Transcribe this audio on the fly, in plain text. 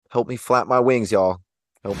Help me flap my wings, y'all.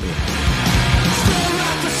 Help me.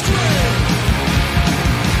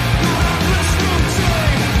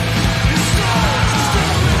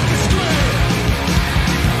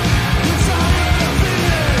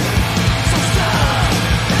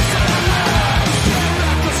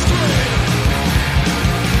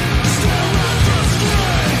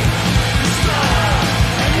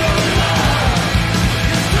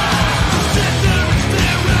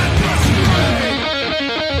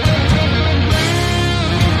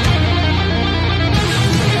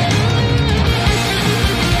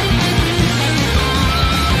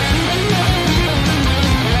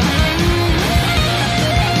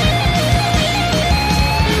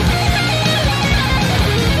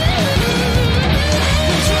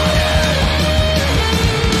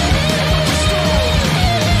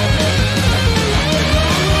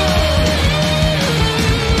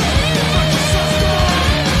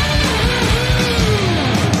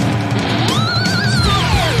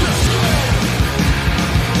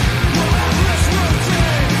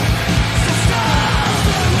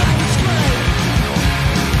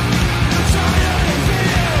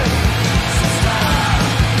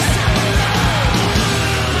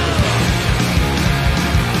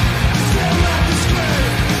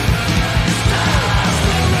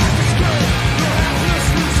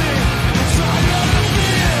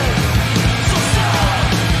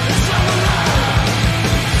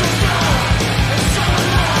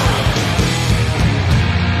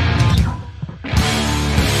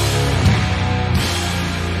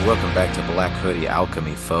 Welcome back to Black Hoodie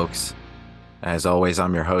Alchemy, folks. As always,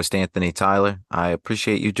 I'm your host, Anthony Tyler. I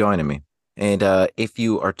appreciate you joining me. And if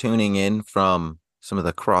you are tuning in from some of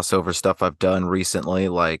the crossover stuff I've done recently,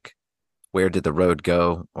 like Where Did the Road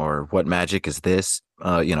Go? Or What Magic Is This?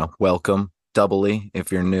 Welcome doubly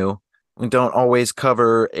if you're new. We don't always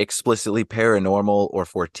cover explicitly paranormal or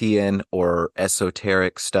Fortean or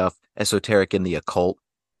esoteric stuff, esoteric in the occult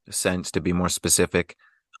sense to be more specific.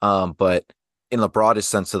 But in the broadest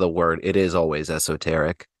sense of the word, it is always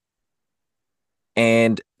esoteric.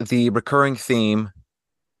 And the recurring theme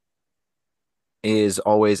is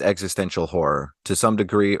always existential horror to some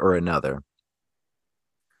degree or another.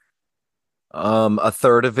 A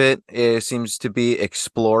third of it seems to be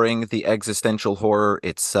exploring the existential horror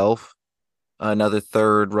itself. Another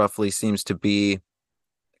third roughly seems to be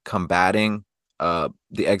combating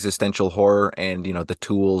the existential horror and, the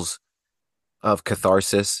tools of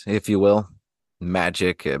catharsis, if you will.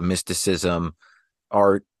 Magic, mysticism,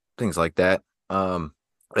 art, things like that. And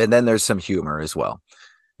then there's some humor as well.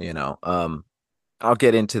 I'll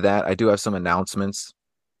get into that. I do have some announcements,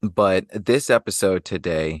 but this episode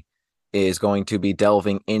today is going to be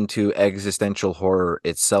delving into existential horror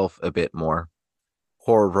itself a bit more.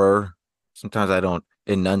 Horror. Sometimes I don't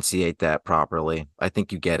enunciate that properly. I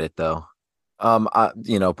think you get it though.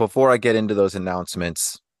 Before I get into those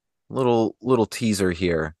announcements, little teaser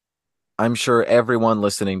here. I'm sure everyone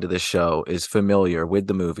listening to this show is familiar with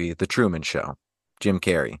the movie The Truman Show. Jim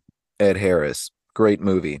Carrey, Ed Harris, great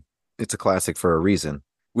movie. It's a classic for a reason.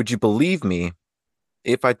 Would you believe me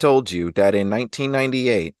if I told you that in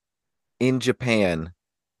 1998, in Japan,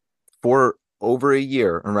 for over a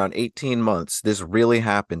year, around 18 months, this really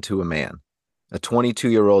happened to a man, a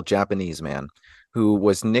 22-year-old Japanese man who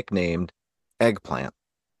was nicknamed Eggplant.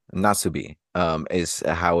 Nasubi is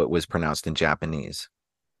how it was pronounced in Japanese.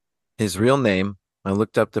 His real name, I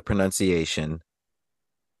looked up the pronunciation,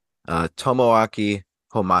 Tomoaki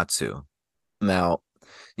Homatsu. Now,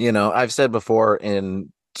 I've said before,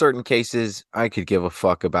 in certain cases, I could give a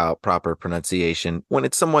fuck about proper pronunciation. When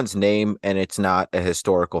it's someone's name and it's not a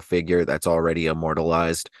historical figure that's already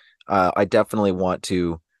immortalized, I definitely want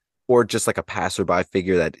to, or just like a passerby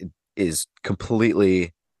figure that is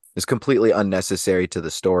completely unnecessary to the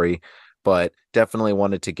story, but definitely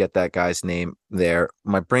wanted to get that guy's name there.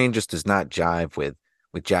 My brain just does not jive with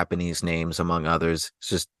Japanese names, among others. It's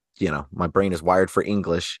just, my brain is wired for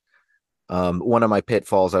English. One of my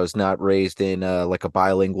pitfalls, I was not raised in like a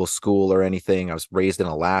bilingual school or anything. I was raised in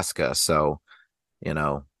Alaska. So,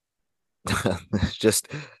 just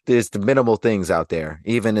there's the minimal things out there,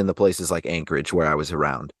 even in the places like Anchorage where I was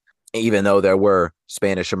around. Even though there were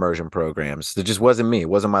Spanish immersion programs, it just wasn't me. It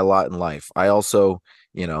wasn't my lot in life. I also,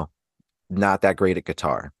 not that great at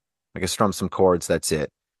guitar. I can strum some chords. That's it.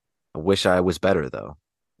 I wish I was better though.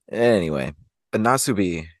 Anyway,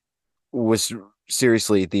 Nasubi was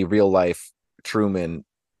seriously the real life Truman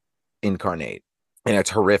incarnate, and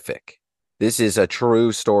it's horrific. This is a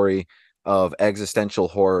true story of existential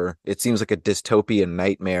horror. It seems like a dystopian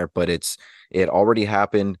nightmare, but it already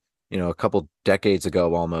happened, a couple decades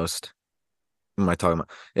ago almost. What am I talking about?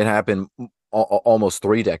 It happened almost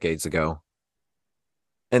 3 decades ago.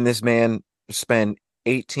 And this man spent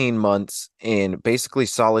 18 months in basically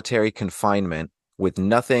solitary confinement with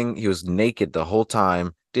nothing. He was naked the whole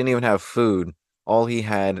time, didn't even have food. All he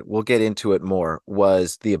had, we'll get into it more,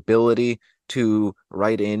 was the ability to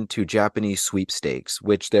write into Japanese sweepstakes,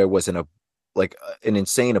 which there was an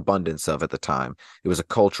insane abundance of at the time. It was a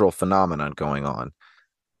cultural phenomenon going on,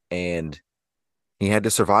 and he had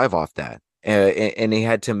to survive off that. And he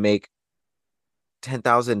had to make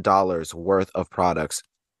 $10,000 worth of products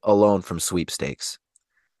alone from sweepstakes.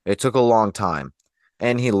 It took a long time,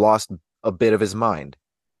 and he lost a bit of his mind.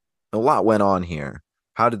 A lot went on here.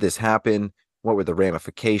 How did this happen? What were the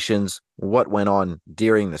ramifications? What went on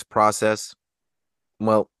during this process?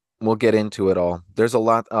 Well, we'll get into it all. There's a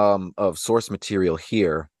lot of source material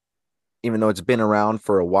here, even though it's been around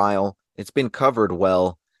for a while. It's been covered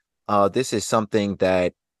well. This is something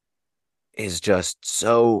that is just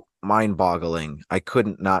so mind-boggling. I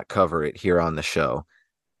couldn't not cover it here on the show.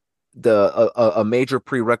 A major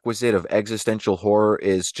prerequisite of existential horror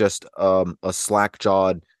is just a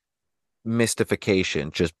slack-jawed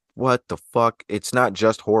mystification. Just what the fuck? It's not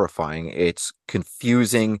just horrifying, it's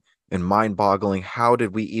confusing and mind-boggling. How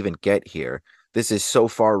did we even get here? This is so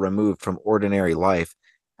far removed from ordinary life.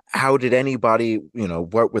 How did anybody,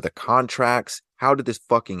 what were the contracts? How did this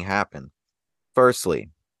fucking happen? Firstly,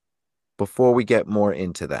 before we get more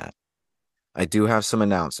into that, I do have some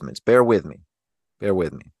announcements. Bear with me. Bear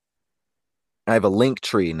with me. I have a link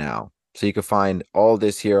tree now, so you can find all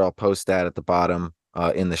this here. I'll post that at the bottom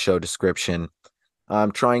in the show description.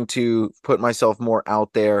 I'm trying to put myself more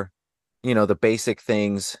out there, the basic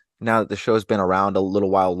things. Now that the show's been around a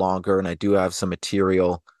little while longer and I do have some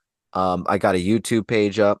material, I got a YouTube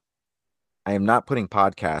page up. I am not putting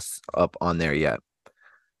podcasts up on there yet.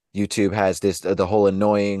 YouTube has the whole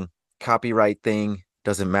annoying copyright thing.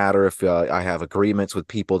 Doesn't matter if I have agreements with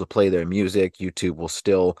people to play their music, YouTube will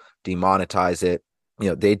still demonetize it.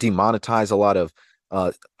 They demonetize a lot of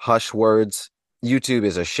hush words. YouTube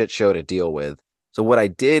is a shit show to deal with. So what I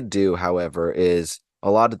did do, however, is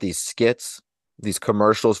a lot of these skits, these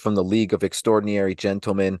commercials from the League of Extraordinary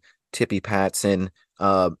Gentlemen, Tippy Patson,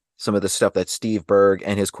 some of the stuff that Steve Berg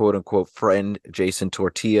and his quote unquote friend Jason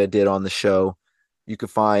Tortilla did on the show. You can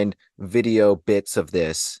find video bits of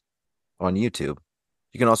this on YouTube.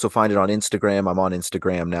 You can also find it on Instagram. I'm on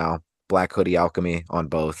Instagram now. Black Hoodie Alchemy on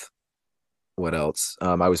both. What else?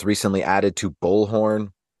 I was recently added to Bullhorn,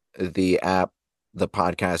 the app, the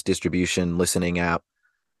podcast distribution listening app.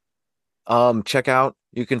 Check out,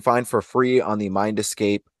 you can find for free on the Mind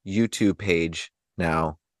Escape YouTube page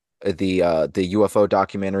now, the UFO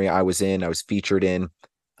documentary I was featured in,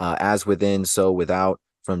 As Within, So Without,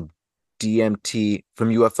 from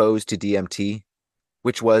UFOs to DMT,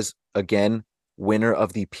 which was, again, winner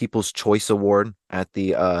of the People's Choice Award at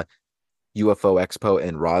the UFO Expo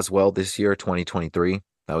in Roswell this year, 2023.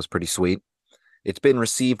 That was pretty sweet. It's been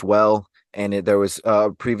received well, and there was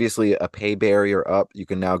previously a pay barrier up. You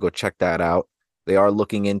can now go check that out. They are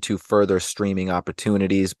looking into further streaming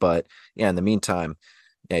opportunities, but yeah, in the meantime,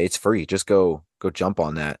 yeah, it's free. Just go jump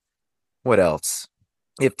on that. What else?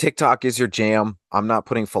 If TikTok is your jam, I'm not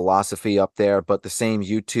putting philosophy up there, but the same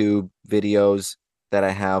YouTube videos that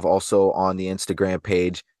I have also on the Instagram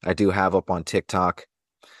page, I do have up on TikTok.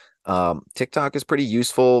 TikTok is pretty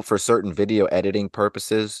useful for certain video editing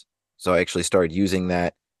purposes. So I actually started using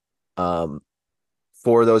that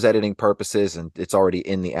for those editing purposes, and it's already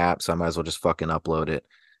in the app, so I might as well just fucking upload it.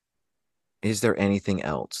 Is there anything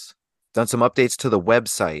else? Done some updates to the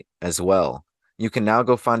website as well. You can now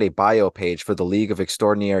go find a bio page for the League of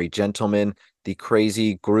Extraordinary Gentlemen, the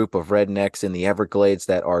crazy group of rednecks in the Everglades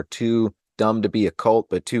that are too dumb to be a cult,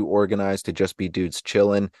 but too organized to just be dudes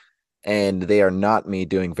chilling. And they are not me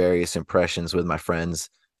doing various impressions with my friends.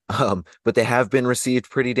 But they have been received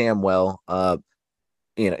pretty damn well.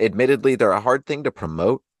 Admittedly, they're a hard thing to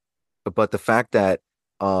promote, but the fact that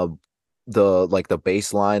the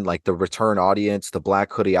baseline, like the return audience, the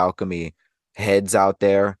Black Hoodie Alchemy heads out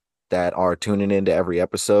there that are tuning into every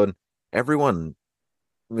episode, everyone,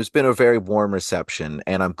 there's been a very warm reception,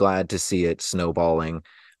 and I'm glad to see it snowballing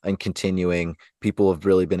and continuing. People have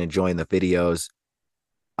really been enjoying the videos.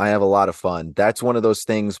 I have a lot of fun. That's one of those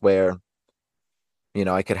things where,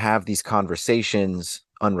 I could have these conversations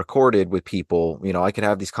unrecorded with people. I could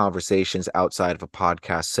have these conversations outside of a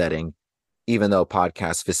podcast setting, even though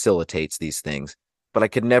podcast facilitates these things. But I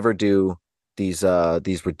could never do these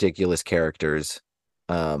ridiculous characters.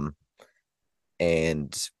 And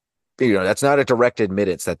that's not a direct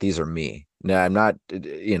admittance that these are me. No, I'm not,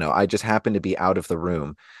 I just happen to be out of the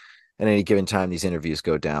room at any given time these interviews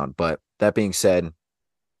go down. But that being said,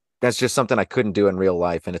 That's just something I couldn't do in real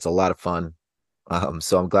life, and it's a lot of fun.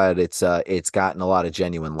 So I'm glad it's gotten a lot of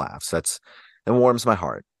genuine laughs. It warms my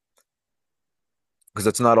heart because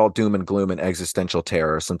it's not all doom and gloom and existential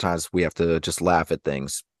terror. Sometimes we have to just laugh at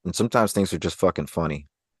things, and sometimes things are just fucking funny.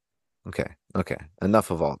 Okay, okay,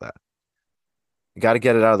 enough of all that. You got to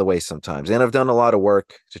get it out of the way sometimes. And I've done a lot of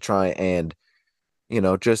work to try and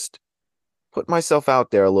just put myself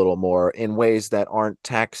out there a little more in ways that aren't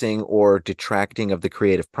taxing or detracting of the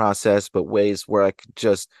creative process, but ways where I could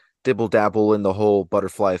just dibble dabble in the whole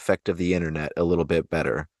butterfly effect of the internet a little bit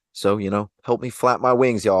better. So, help me flap my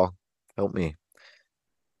wings, y'all. Help me.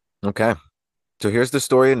 Okay. So here's the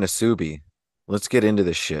story of Nasubi. Let's get into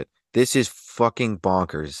this shit. This is fucking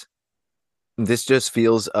bonkers. This just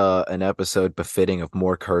feels an episode befitting of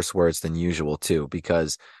more curse words than usual, too,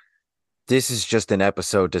 because this is just an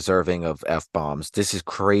episode deserving of F bombs. This is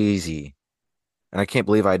crazy. And I can't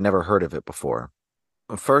believe I'd never heard of it before.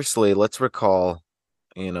 Firstly, let's recall,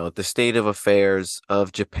 the state of affairs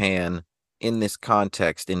of Japan in this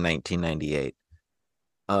context in 1998.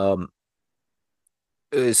 Um,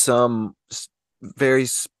 some very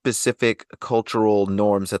specific cultural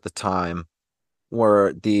norms at the time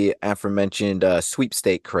were the aforementioned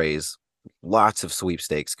sweepstake craze. Lots of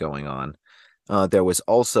sweepstakes going on. There was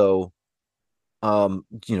also,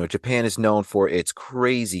 Japan is known for its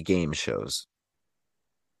crazy game shows.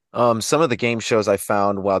 Some of the game shows I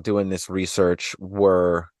found while doing this research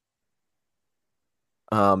were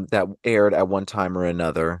that aired at one time or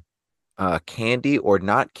another, Candy or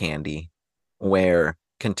Not Candy, where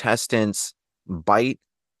contestants bite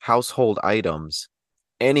household items,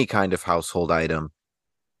 any kind of household item,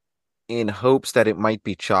 in hopes that it might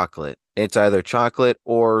be chocolate. It's either chocolate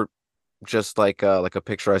or just like a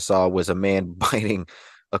picture I saw was a man biting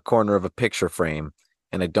a corner of a picture frame,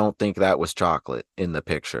 and I don't think that was chocolate in the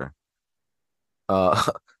picture. Uh,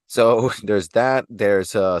 so there's that.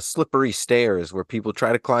 There's slippery stairs where people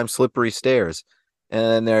try to climb slippery stairs. And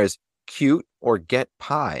then there's cute or get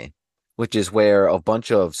pie, which is where a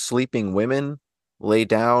bunch of sleeping women lay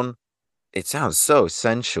down. It sounds so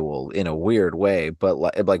sensual in a weird way, but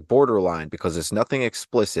like borderline because it's nothing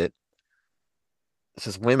explicit. It's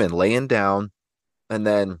just women laying down and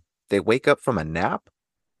then they wake up from a nap.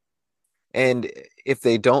 And if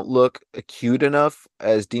they don't look cute enough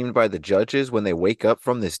as deemed by the judges when they wake up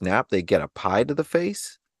from this nap, they get a pie to the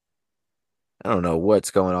face. I don't know what's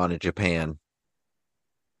going on in Japan,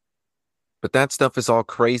 but that stuff is all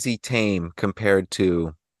crazy tame compared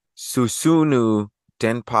to Susunu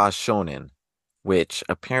Denpa Shonen, which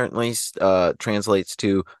apparently translates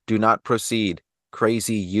to do not proceed,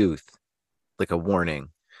 crazy youth, like a warning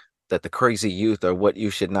that the crazy youth are what you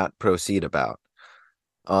should not proceed about.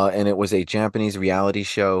 And it was a Japanese reality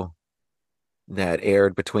show that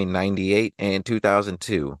aired between 98 and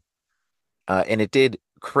 2002. And it did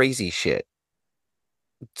crazy shit,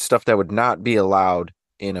 stuff that would not be allowed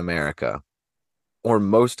in America or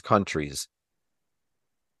most countries.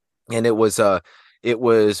 And it was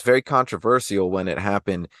very controversial when it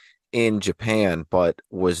happened in Japan, but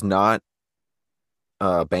was not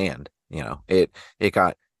banned. It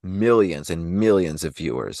got millions and millions of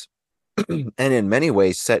viewers. And in many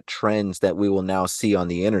ways set trends that we will now see on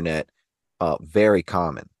the internet very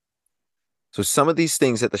common. So some of these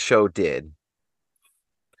things that the show did,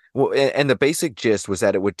 well, and the basic gist was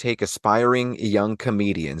that it would take aspiring young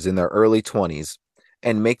comedians in their early 20s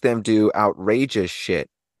and make them do outrageous shit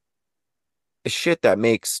that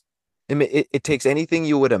makes it takes anything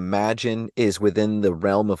you would imagine is within the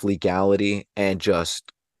realm of legality and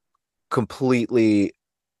just completely,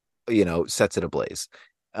 sets it ablaze.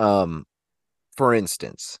 Um, for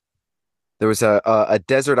instance, there was a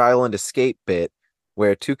desert island escape bit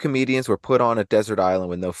where two comedians were put on a desert island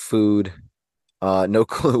with no food, no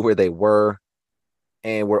clue where they were,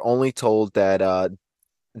 and were only told that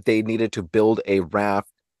they needed to build a raft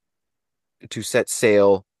to set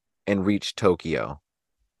sail and reach Tokyo.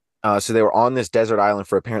 So they were on this desert island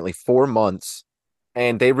for apparently 4 months,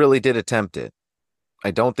 and they really did attempt it.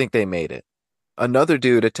 I don't think they made it. Another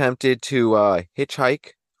dude attempted to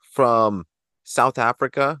hitchhike from South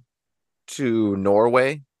Africa to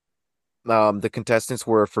Norway. The contestants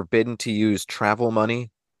were forbidden to use travel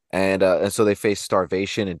money, and so they faced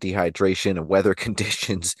starvation and dehydration and weather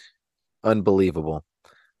conditions. Unbelievable.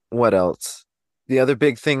 What else? The other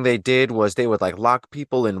big thing they did was they would like lock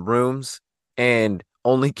people in rooms and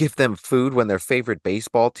only give them food when their favorite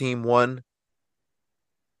baseball team won.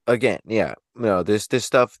 Again, yeah, no, this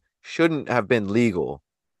stuff shouldn't have been legal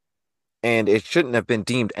and it shouldn't have been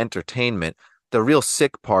deemed entertainment. The real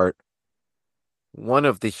sick part, one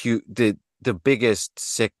of the biggest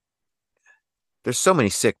sick there's so many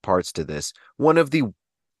sick parts to this. One of the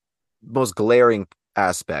most glaring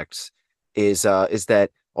aspects is that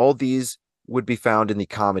all these would be found in the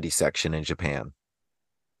comedy section in Japan.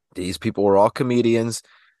 These people were all comedians.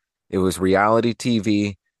 It was reality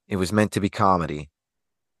TV. It was meant to be comedy,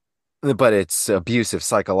 but it's abusive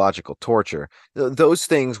psychological torture. Those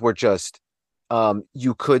things were just,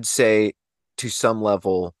 you could say to some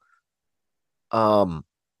level, um,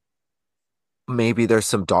 maybe there's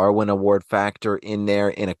some Darwin Award factor in there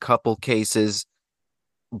in a couple cases,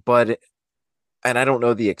 but and I don't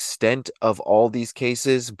know the extent of all these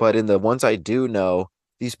cases, but in the ones I do know,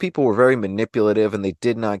 these people were very manipulative and they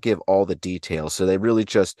did not give all the details. So they really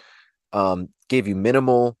just gave you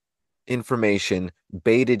minimal information,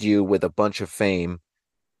 baited you with a bunch of fame,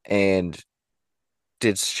 and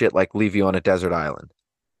did shit like leave you on a desert island.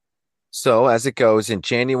 So, as it goes, in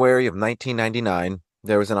January of 1999,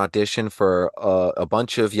 there was an audition for a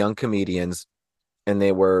bunch of young comedians, and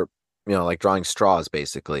they were, like drawing straws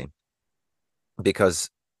basically, because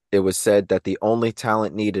it was said that the only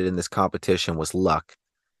talent needed in this competition was luck.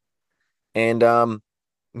 And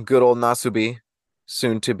good old Nasubi,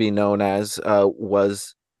 soon to be known as,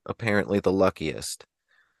 was apparently the luckiest.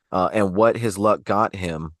 And what his luck got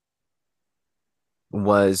him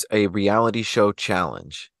was a reality show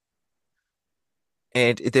challenge.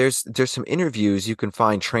 And there's some interviews you can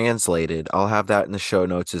find translated. I'll have that in the show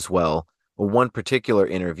notes as well. One particular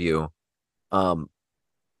interview um,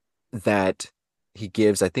 that he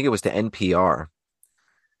gives, I think it was to NPR,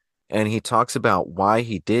 and he talks about why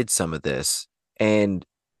he did some of this. And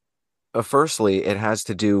firstly, it has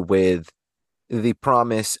to do with the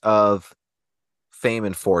promise of fame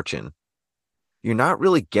and fortune. You're not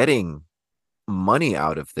really getting money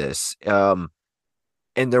out of this.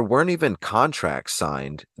 And there weren't even contracts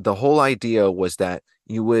signed. The whole idea was that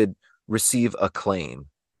you would receive acclaim.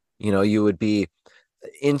 You would be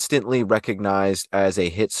instantly recognized as a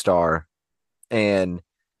hit star, and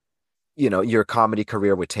your comedy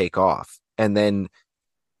career would take off. And then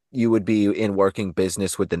you would be in working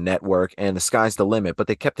business with the network, and the sky's the limit. But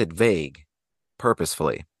they kept it vague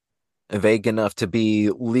purposefully, vague enough to be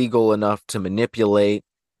legal enough to manipulate,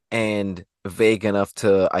 and vague enough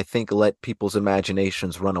to, I think, let people's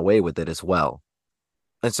imaginations run away with it as well.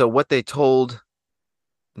 And so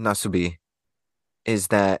Nasubi is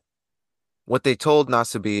that what they told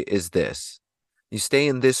Nasubi is this: you stay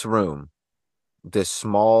in this room, this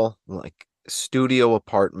small, like, studio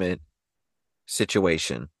apartment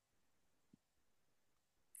situation,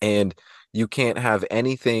 and you can't have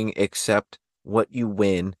anything except what you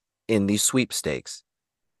win in these sweepstakes.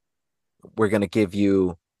 We're going to give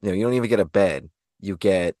you, you don't even get a bed. You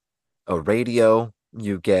get a radio,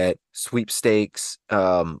 you get sweepstakes,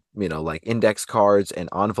 like index cards and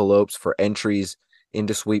envelopes for entries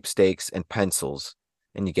into sweepstakes and pencils.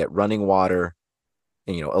 And you get running water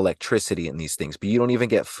and, electricity and these things, but you don't even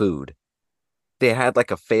get food. They had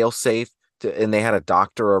like a fail safe and they had a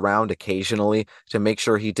doctor around occasionally to make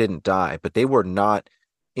sure he didn't die, but they were not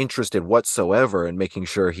interested whatsoever in making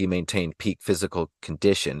sure he maintained peak physical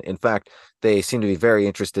condition. In fact, they seem to be very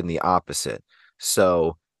interested in the opposite.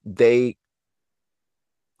 So they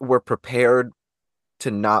were prepared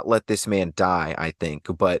to not let this man die, I think.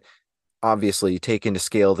 But obviously, you take into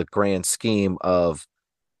scale the grand scheme of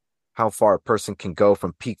how far a person can go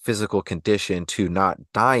from peak physical condition to not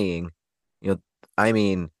dying. I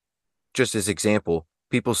mean, just as example,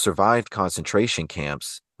 people survived concentration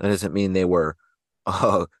camps. That doesn't mean they were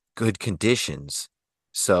good conditions.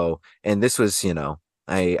 So, and this was,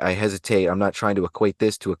 I hesitate. I'm not trying to equate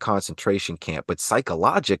this to a concentration camp, but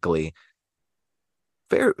psychologically,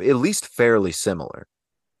 at least fairly similar,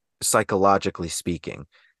 psychologically speaking.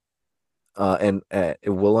 And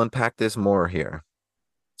we'll unpack this more here.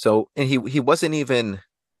 So, and he wasn't even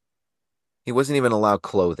allowed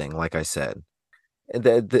clothing, like I said.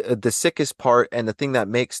 The sickest part, and the thing that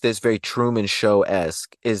makes this very Truman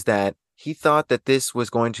Show-esque, is that he thought that this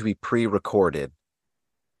was going to be pre-recorded.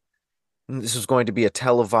 This was going to be a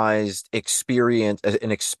televised experience,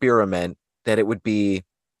 an experiment, that it would be,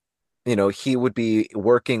 he would be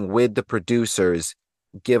working with the producers,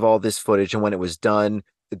 give all this footage, and when it was done,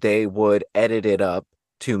 they would edit it up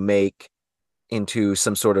to make into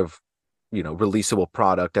some sort of, releasable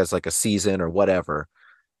product as like a season or whatever.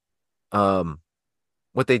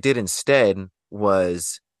 What they did instead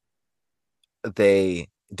was they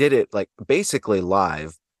did it like basically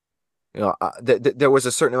live. There was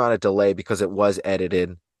a certain amount of delay because it was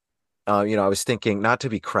edited. I was thinking, not to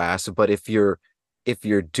be crass, but if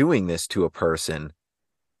you're doing this to a person,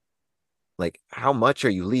 like, how much are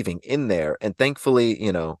you leaving in there? And thankfully,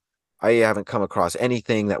 I haven't come across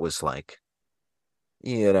anything that was like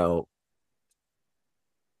you know,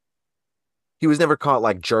 he was never caught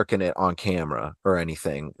like jerking it on camera or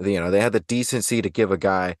anything. They had the decency to give a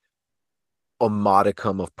guy a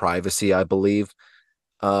modicum of privacy, I believe,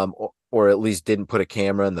 or at least didn't put a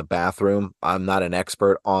camera in the bathroom. I'm not an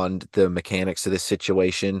expert on the mechanics of this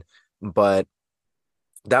situation, but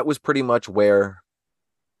that was pretty much where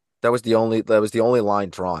that was the only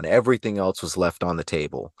line drawn. Everything else was left on the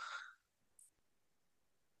table.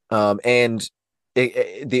 And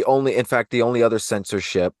in fact, the only other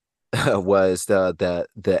censorship was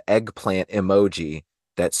the eggplant emoji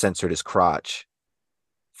that censored his crotch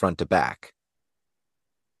front to back,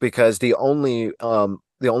 because the only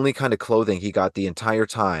kind of clothing he got the entire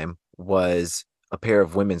time was a pair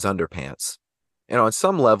of women's underpants. And on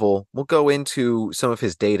some level, we'll go into some of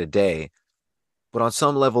his day to day, but on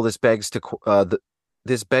some level, this begs the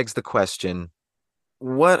question: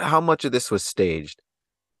 how much of this was staged?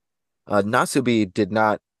 Nasubi did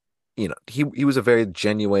not, he was a very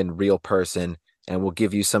genuine, real person, and we'll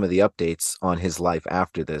give you some of the updates on his life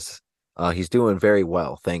after this. He's doing very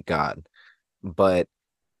well, thank God. But,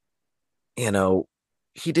 you know,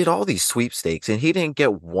 he did all these sweepstakes and he didn't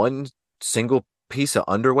get one single piece of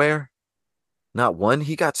underwear. Not one.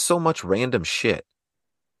 He got so much random shit.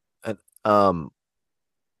 And,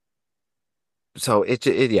 so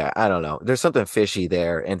yeah, I don't know. There's something fishy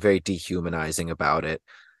there and very dehumanizing about it,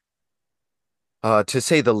 to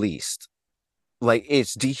say the least. Like,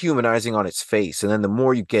 it's dehumanizing on its face, and then the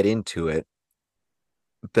more you get into it,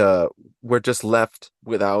 the we're just left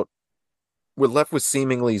without we're left with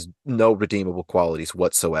seemingly no redeemable qualities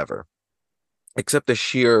whatsoever, except the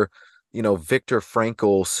sheer, Viktor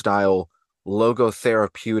Frankl style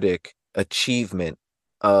logotherapeutic achievement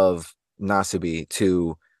of Nasubi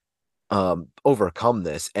to overcome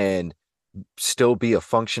this and still be a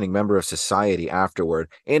functioning member of society afterward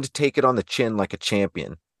and to take it on the chin like a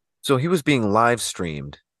champion. So he was being live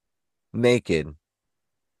streamed naked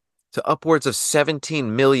to upwards of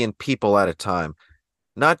 17 million people at a time.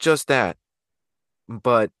 Not just that,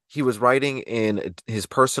 but he was writing in his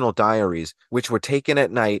personal diaries, which were taken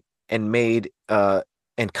at night and made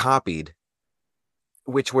and copied,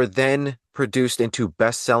 which were then produced into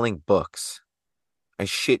best-selling books. I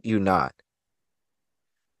shit you not.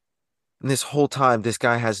 And this whole time, this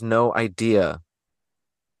guy has no idea.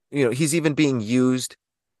 He's even being used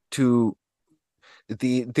to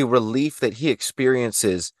the relief that he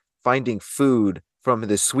experiences finding food from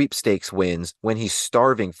the sweepstakes wins when he's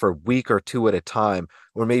starving for a week or two at a time,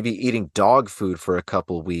 or maybe eating dog food for a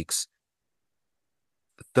couple weeks.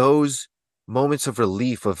 Those moments of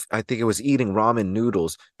relief of, I think it was eating ramen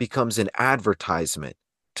noodles, becomes an advertisement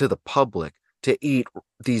to the public to eat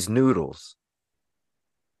these noodles.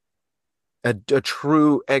 A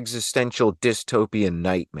true existential dystopian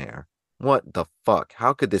nightmare. What the fuck?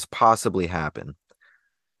 How could this possibly happen?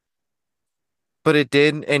 But it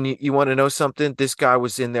did. And you want to know something? This guy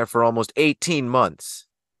was in there for almost 18 months.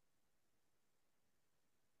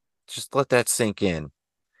 Just let that sink in.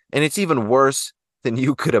 And it's even worse than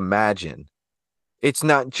you could imagine. It's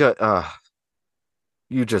not just,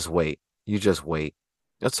 you just wait. You just wait.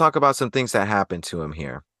 Let's talk about some things that happened to him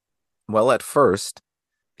here. Well, at first,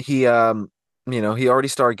 he already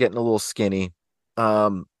started getting a little skinny.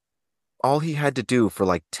 Um, all he had to do for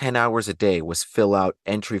like 10 hours a day was fill out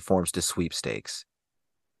entry forms to sweepstakes.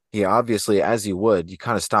 He obviously, as you would, you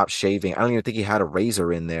kind of stopped shaving. I don't even think he had a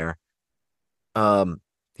razor in there.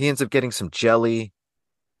 He ends up getting some jelly.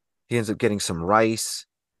 He ends up getting some rice.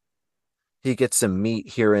 He gets some meat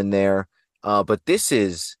here and there. But this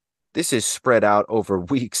is spread out over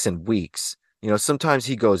weeks and weeks. Sometimes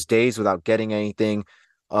he goes days without getting anything.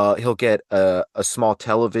 He'll get a small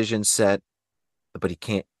television set, but he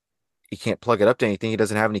can't plug it up to anything. He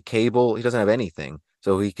doesn't have any cable. He doesn't have anything.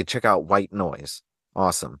 So he could check out white noise.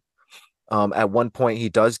 Awesome. At one point, he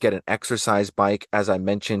does get an exercise bike. As I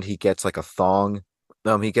mentioned, he gets like a thong.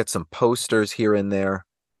 He gets some posters here and there.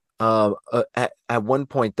 At one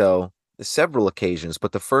point, though, several occasions,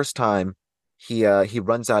 but the first time, he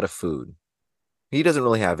runs out of food. He doesn't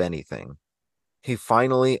really have anything. He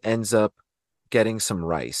finally ends up getting some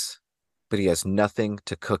rice, but he has nothing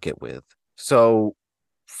to cook it with. So,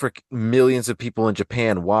 for millions of people in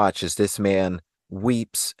Japan watch as this man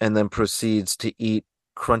weeps and then proceeds to eat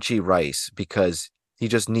crunchy rice because he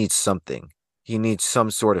just needs something. He needs some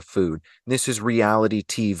sort of food. This is reality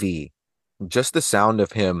TV. Just the sound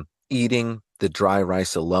of him eating the dry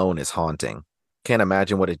rice alone is haunting. Can't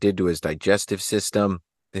imagine what it did to his digestive system.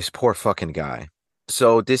 This poor fucking guy.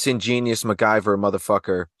 So this ingenious MacGyver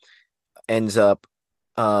motherfucker ends up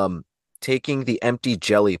taking the empty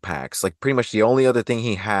jelly packs, like pretty much the only other thing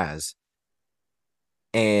he has,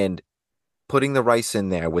 and putting the rice in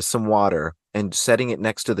there with some water and setting it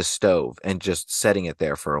next to the stove and just setting it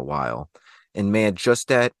there for a while. And man, just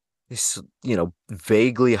that,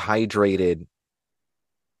 vaguely hydrated,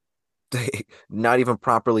 not even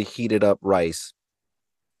properly heated up rice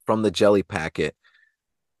from the jelly packet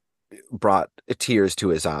brought tears to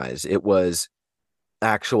his eyes. It was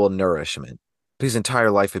actual nourishment. His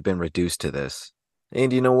entire life had been reduced to this.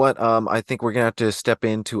 And you know what? I think we're gonna have to step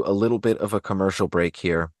into a little bit of a commercial break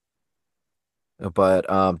here. But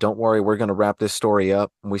don't worry, we're gonna wrap this story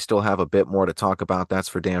up. We still have a bit more to talk about, that's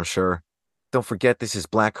for damn sure. Don't forget, this is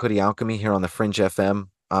Black Hoodie Alchemy here on the Fringe FM.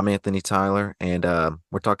 I'm Anthony Tyler, and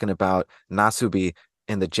we're talking about Nasubi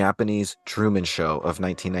and the Japanese Truman Show of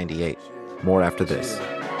 1998. More after this.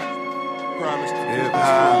 Promise to do this for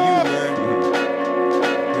you, man.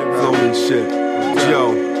 Floating shit.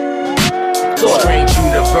 Joe. Strange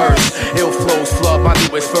universe, ill flows flood my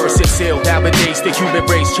newest verse. It's ill nowadays. The human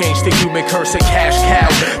race changed the human curse. A cash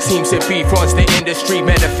cow seems to be fronts the industry.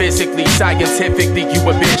 Metaphysically, scientifically, you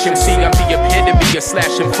a bitch. MC, I'm the epitome of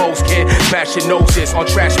slashing foes, kid. Smashing noses on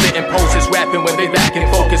trash spitting poses. Rapping when they lacking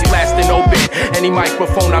focus, blasting open. Any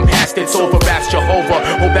microphone I'm past, it's over. Raps Jehovah,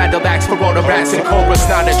 oh battle axe for all the rats and cobras.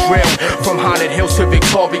 Not a drill. From haunted hills to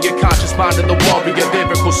Victoria, conscious mind of the warrior.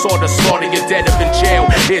 Lyrical sword of slaughter, you're dead up in jail.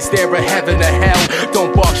 Is there a heaven to hell?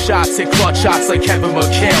 Don't buck shots and clutch shots like Kevin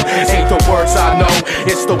McHale. Ain't the words I know,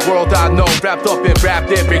 it's the world I know. Wrapped up in rap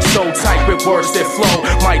lyrics so tight with words that flow.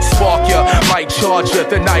 Might spark ya, might charge ya.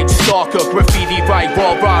 The night stalker, graffiti write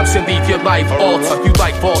raw rhymes and leave your life alter. You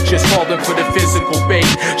like vultures falling for the physical bait.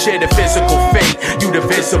 Share the physical fate, you the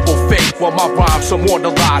visible fake. While my rhymes are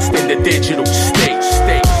immortalized in the digital state.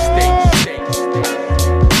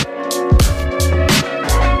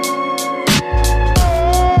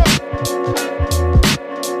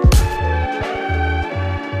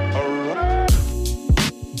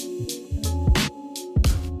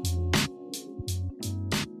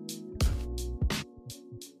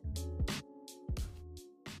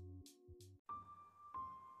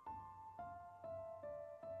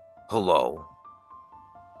 Hello.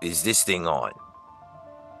 Is this thing on?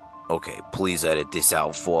 Okay, please edit this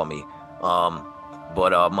out for me.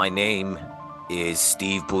 My name is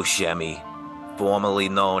Steve Buscemi, formerly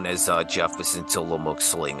known as Jefferson Tillamook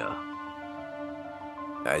Slinger.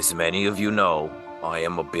 As many of you know, I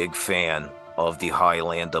am a big fan of the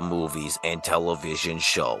Highlander movies and television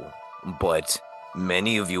show, but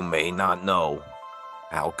many of you may not know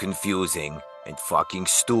how confusing and fucking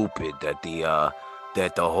stupid that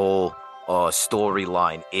the whole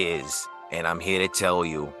storyline is, and I'm here to tell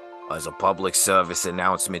you, as a public service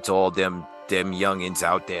announcement to all them youngins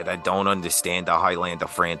out there that don't understand the Highlander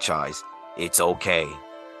franchise, it's okay.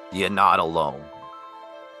 You're not alone.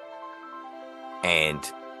 And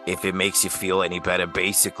if it makes you feel any better,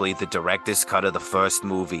 basically the director's cut of the first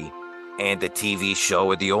movie and the TV show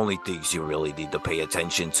are the only things you really need to pay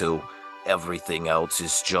attention to. Everything else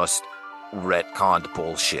is just retconned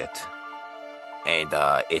bullshit. And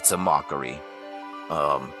it's a mockery.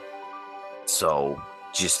 So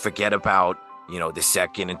just forget about, the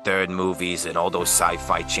second and third movies and all those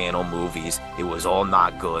sci-fi channel movies. It was all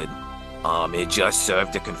not good. It just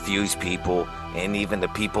served to confuse people, and even the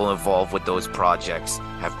people involved with those projects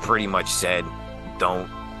have pretty much said, don't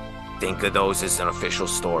think of those as an official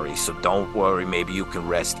story. So don't worry, maybe you can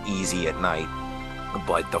rest easy at night.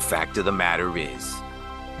 But the fact of the matter is,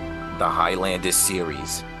 the Highlander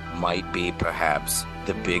series might be perhaps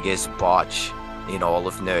the biggest botch in all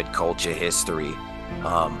of nerd culture history.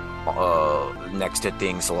 Next to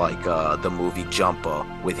things like the movie Jumper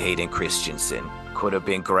with Hayden Christensen. Could have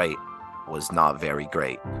been great, was not very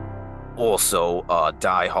great. Also,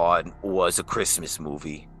 Die Hard was a Christmas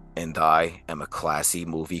movie, and I am a classy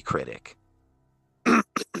movie critic.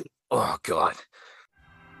 Oh, God.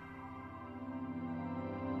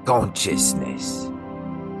 Consciousness.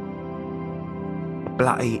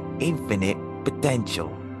 Bloody infinite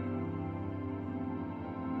potential.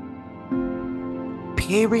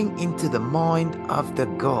 Peering into the mind of the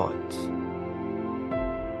gods.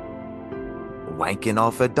 Wanking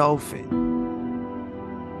off a dolphin.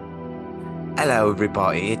 Hello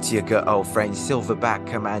everybody, it's your good old friend Silverback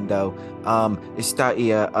Commando, a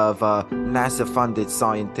study of NASA-funded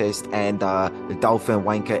scientist and the dolphin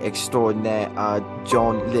wanker extraordinaire,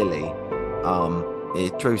 John Lilly. A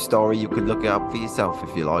true story, you could look it up for yourself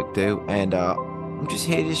if you like to, and I'm just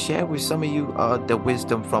here to share with some of you the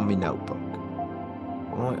wisdom from my notebook.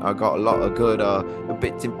 Alright, I got a lot of good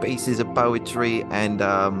bits and pieces of poetry and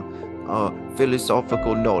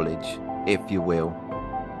philosophical knowledge, if you will.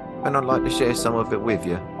 And I'd like to share some of it with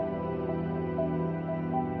you.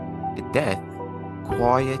 Death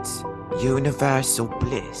quiet, universal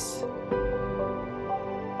bliss.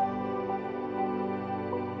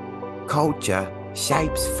 Culture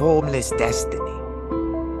shapes formless destiny.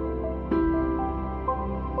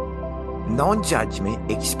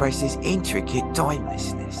 Non-judgment expresses intricate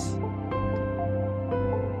timelessness.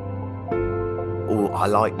 Oh, I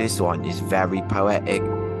like this one, it's very poetic.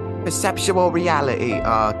 Perceptual reality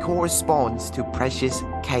corresponds to precious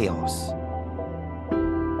chaos.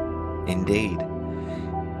 Indeed.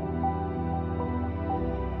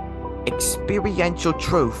 Experiential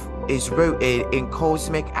truth is rooted in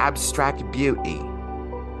cosmic abstract beauty.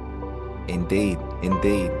 Indeed,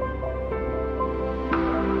 indeed.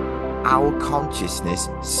 Our consciousness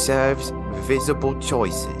serves visible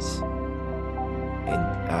choices.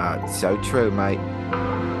 And so true, mate.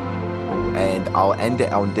 And I'll end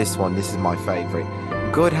it on this one. This is my favorite.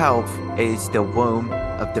 Good health is the womb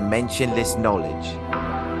of dimensionless knowledge.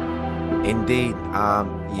 Indeed, I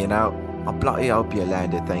bloody hope you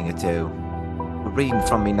learned a thing or two. Reading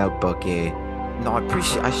from my notebook here. No,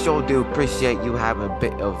 I sure do appreciate you having a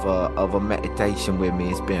bit of a meditation with me.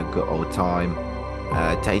 It's been a good old time.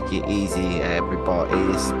 Take it easy, everybody.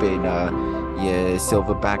 It's been your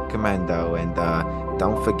Silverback Commando, and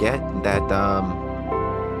don't forget that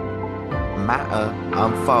matter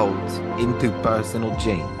unfolds into personal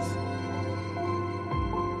genes.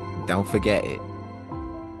 Don't forget it.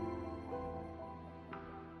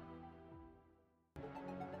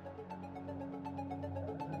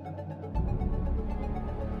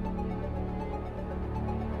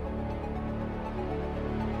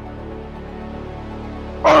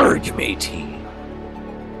 Arg, matey.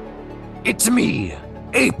 It's me,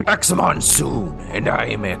 Apex Monsoon, and I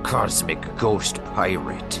am a cosmic ghost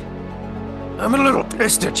pirate. I'm a little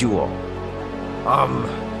pissed at you all.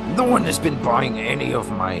 No one has been buying any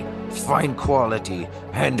of my fine quality,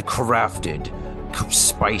 handcrafted,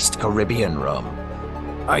 spiced Caribbean rum.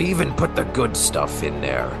 I even put the good stuff in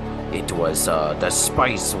there. It was, the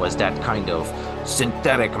spice was that kind of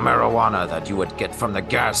synthetic marijuana that you would get from the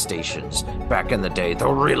gas stations back in the day, the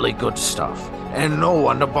really good stuff, and no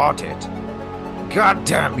one bought it. God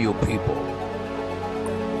damn you people.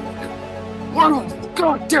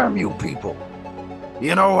 God damn you people.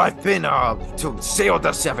 You know, I've been, to sail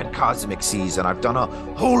the 7 cosmic seas, and I've done a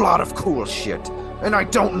whole lot of cool shit, and I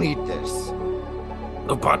don't need this.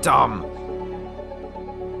 But,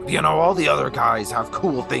 you know, all the other guys have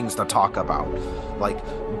cool things to talk about. Like,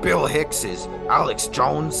 Bill Hicks is Alex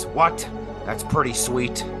Jones. What? That's pretty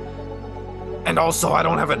sweet. And also, I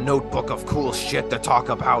don't have a notebook of cool shit to talk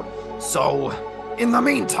about. So, in the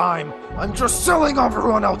meantime, I'm just selling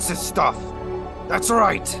everyone else's stuff. That's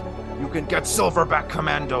right. You can get Silverback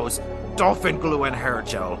Commandos, Dolphin Glue, and Hair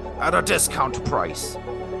Gel at a discount price.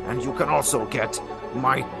 And you can also get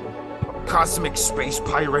my Cosmic Space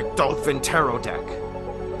Pirate Dolphin Tarot deck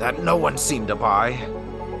that no one seemed to buy.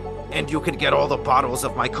 And you can get all the bottles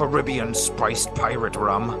of my Caribbean spiced pirate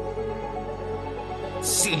rum,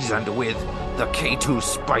 seasoned with the K2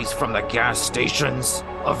 spice from the gas stations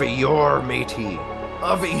of yore, matey.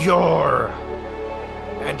 Of yore.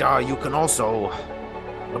 And you can also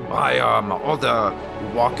buy all the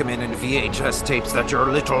Walkman and VHS tapes that your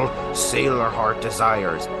little sailor heart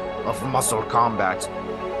desires of muscle combat,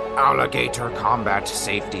 alligator combat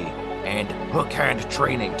safety, and hook hand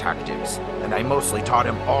training tactics. And I mostly taught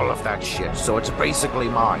him all of that shit, so it's basically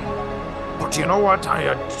mine. But you know what?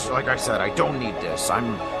 Like I said, I don't need this.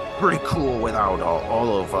 I'm pretty cool without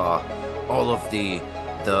all of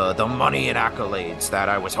the money and accolades that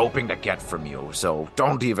I was hoping to get from you. So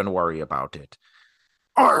don't even worry about it.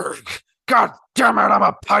 Arg! God damn it! I'm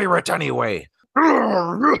a pirate anyway.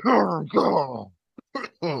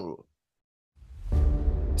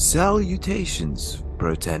 Salutations,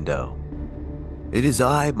 Protendo. It is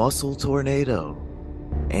I, Muscle Tornado.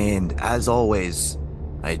 And as always,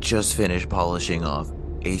 I just finished polishing off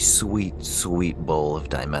a sweet, sweet bowl of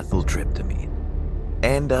dimethyltryptamine.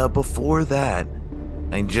 And before that,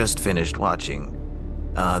 I just finished watching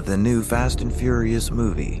the new Fast and Furious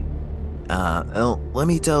movie. Well, let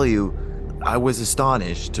me tell you, I was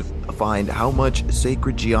astonished to find how much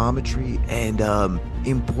sacred geometry and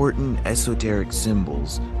important esoteric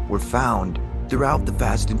symbols were found throughout the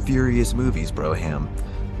Fast and Furious movies, Broham.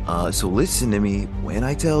 So listen to me when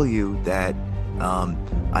I tell you that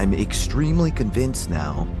I'm extremely convinced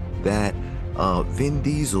now that Vin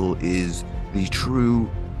Diesel is the true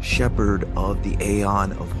shepherd of the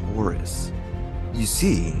Aeon of Horus. You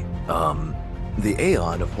see, the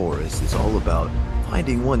Aeon of Horus is all about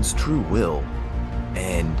finding one's true will.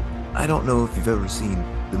 And I don't know if you've ever seen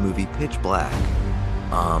the movie Pitch Black,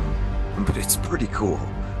 but it's pretty cool.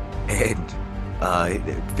 And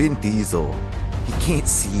Vin Diesel, he can't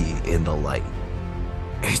see in the light.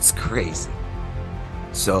 It's crazy.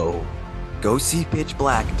 So go see Pitch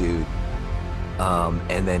Black, dude.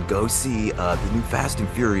 And then go see the new Fast and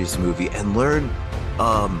Furious movie and learn,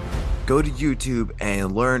 go to YouTube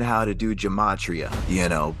and learn how to do gematria,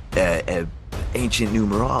 ancient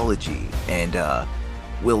numerology, and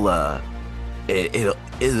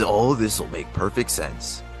all this will make perfect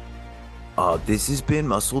sense. This has been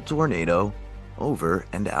Muscle Tornado, over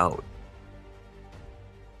and out.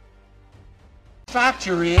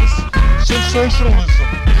 Factor is sensationalism.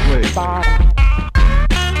 Bottom.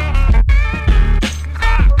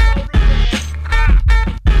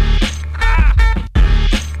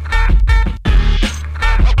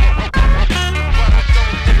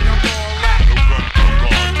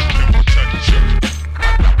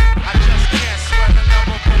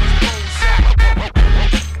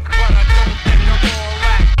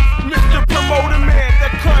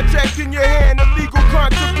 In your hand, illegal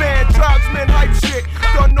contraband, tribesmen hype shit.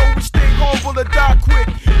 Don't know we stay humble or die quick.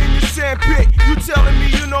 In your sandpit, you telling me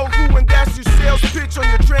you know who, and that's your sales pitch on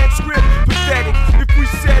your transcript. Pathetic. If we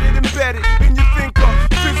said it embedded in your thinker,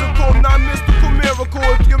 physical, non-mystical miracle.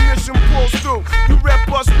 If your mission pulls through, you rep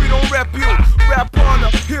us, we don't rep you. Rap on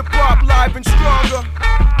hip hop, live and stronger.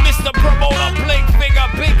 Mr. Promoter, blink finger,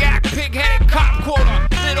 big act, pig-headed cop quarter,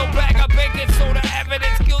 little bag of baking soda,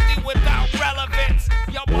 evidence guilty without relevance.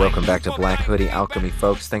 Welcome back to Black Hoodie Alchemy,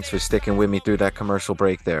 folks. Thanks for sticking with me through that commercial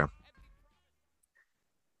break there.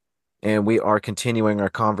 And we are continuing our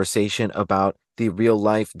conversation about the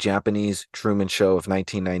real-life Japanese Truman Show of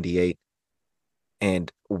 1998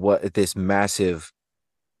 and what this massive,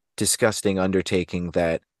 disgusting undertaking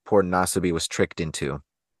that poor Nasabi was tricked into.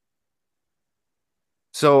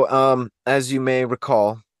 So, as you may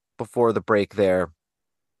recall, before the break there,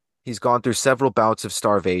 he's gone through several bouts of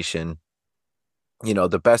starvation.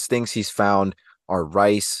 The best things he's found are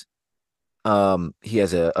rice. He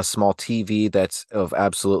has a small TV that's of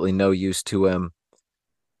absolutely no use to him.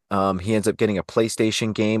 He ends up getting a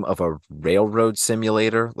PlayStation game of a railroad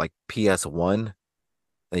simulator, like PS1,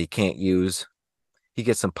 that he can't use. He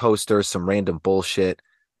gets some posters, some random bullshit.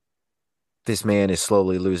 This man is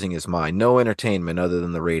slowly losing his mind. No entertainment other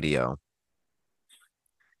than the radio.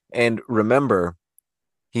 And remember,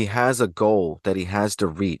 he has a goal that he has to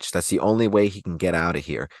reach. That's the only way he can get out of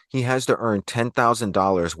here. He has to earn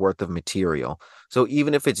 $10,000 worth of material. So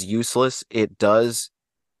even if it's useless, it does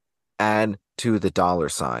add to the dollar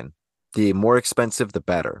sign. The more expensive, the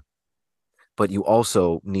better. But you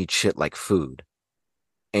also need shit like food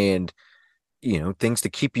and, things to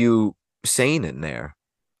keep you sane in there.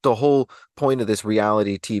 The whole point of this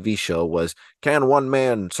reality TV show was, can one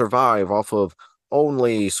man survive off of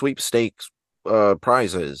only sweepstakes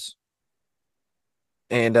prizes?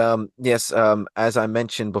 And yes, as I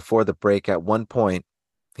mentioned before the break, at one point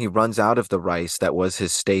he runs out of the rice that was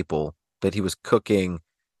his staple that he was cooking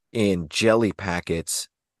in jelly packets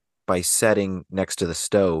by setting next to the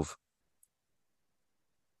stove.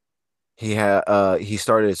 He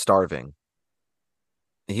started starving.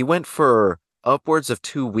 He went for upwards of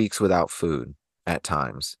 2 weeks without food at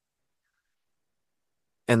times.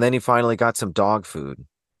 And then he finally got some dog food.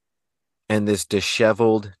 And this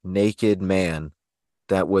disheveled, naked man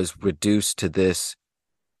that was reduced to this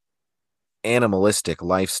animalistic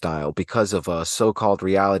lifestyle because of a so-called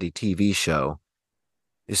reality TV show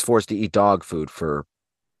is forced to eat dog food for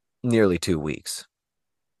nearly 2 weeks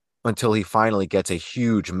until he finally gets a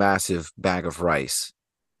huge, massive bag of rice.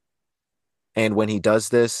 And when he does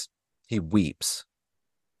this, he weeps.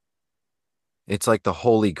 It's like the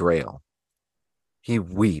Holy Grail. He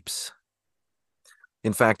weeps.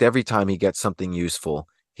 In fact, every time he gets something useful,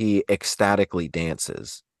 he ecstatically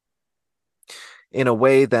dances in a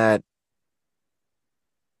way that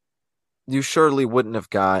you surely wouldn't have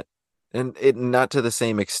got, and not to the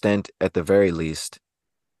same extent at the very least,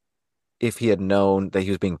 if he had known that he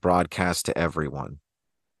was being broadcast to everyone.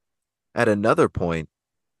 At another point,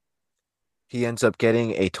 he ends up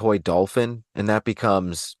getting a toy dolphin, and that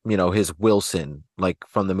becomes, his Wilson, like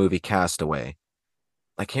from the movie Castaway.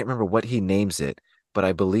 I can't remember what he names it, but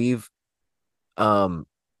I believe one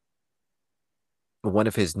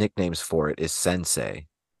of his nicknames for it is Sensei.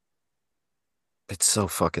 It's so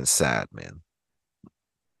fucking sad, man.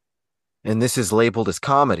 And this is labeled as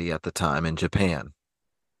comedy at the time in Japan.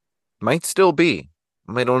 Might still be.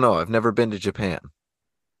 I don't know. I've never been to Japan.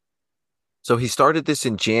 So he started this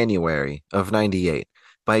in January of 98.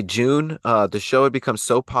 By June, the show had become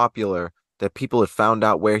so popular that people had found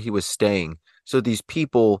out where he was staying. So these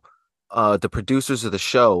people, the producers of the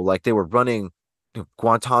show, like they were running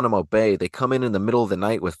Guantanamo Bay, they come in the middle of the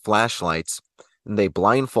night with flashlights and they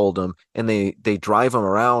blindfold him and they drive him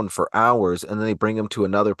around for hours, and then they bring him to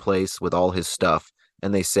another place with all his stuff,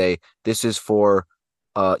 and they say this is for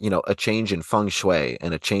a change in feng shui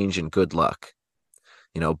and a change in good luck,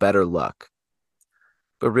 better luck.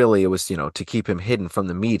 But really it was, to keep him hidden from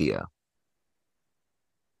the media.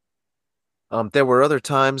 There were other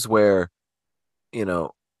times where, you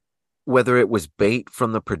know, whether it was bait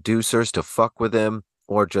from the producers to fuck with him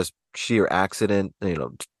or just sheer accident,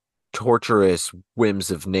 torturous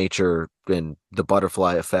whims of nature and the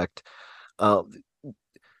butterfly effect. Uh,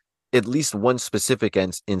 at least one specific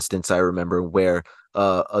instance I remember where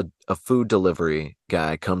a food delivery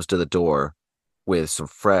guy comes to the door with some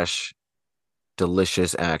fresh,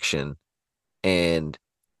 delicious action and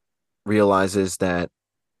realizes that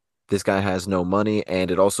this guy has no money and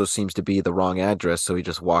it also seems to be the wrong address, so he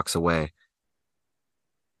just walks away.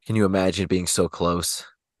 Can you imagine being so close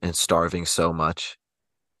and starving so much?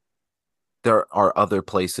 There are other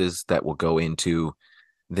places that will go into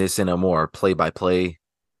this in a more play by play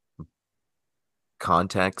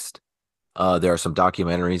context. There are some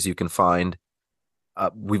documentaries you can find.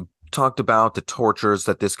 We've talked about the tortures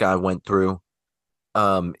that this guy went through.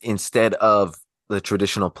 Instead of the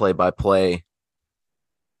traditional play by play,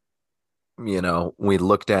 we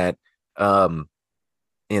looked at in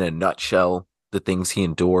a nutshell the things he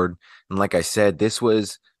endured. And like I said, this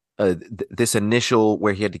was this initial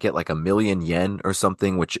where he had to get like 1,000,000 yen or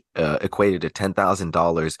something, which equated to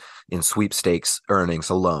 $10,000 in sweepstakes earnings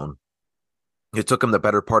alone. It took him the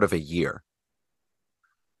better part of a year.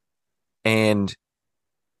 And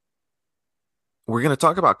we're going to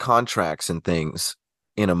talk about contracts and things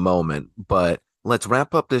in a moment, but let's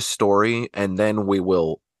wrap up this story and then we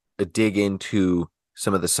will dig into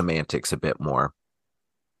some of the semantics a bit more.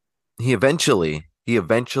 He eventually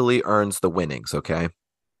earns the winnings, okay?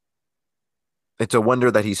 It's a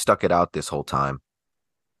wonder that he stuck it out this whole time.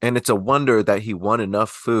 And it's a wonder that he won enough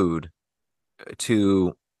food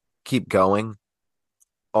to keep going.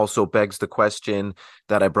 Also begs the question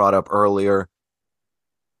that I brought up earlier.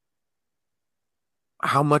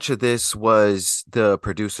 How much of this was the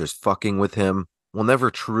producers fucking with him? We'll never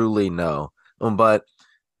truly know. But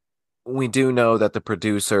we do know that the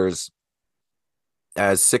producers,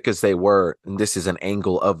 as sick as they were, and this is an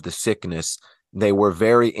angle of the sickness, they were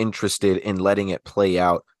very interested in letting it play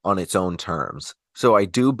out on its own terms. So I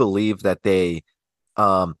do believe that they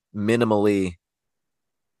minimally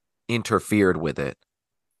interfered with it.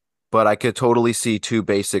 But I could totally see two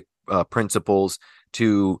basic principles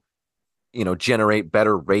to, generate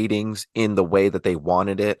better ratings in the way that they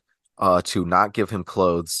wanted it, to not give him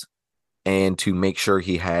clothes and to make sure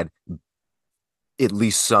he had at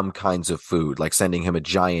least some kinds of food, like sending him a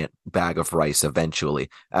giant bag of rice eventually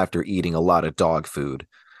after eating a lot of dog food.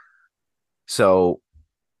 So,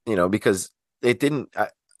 because it didn't,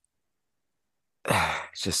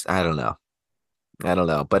 just, I don't know. I don't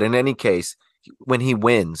know. But in any case, when he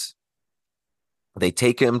wins, they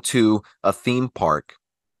take him to a theme park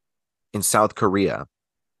in South Korea.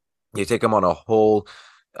 They take him on a whole,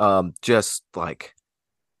 just like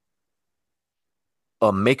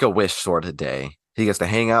a make-a-wish sort of day. He gets to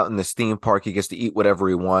hang out in this theme park. He gets to eat whatever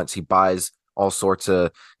he wants. He buys all sorts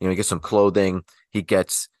of, he gets some clothing. He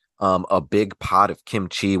gets a big pot of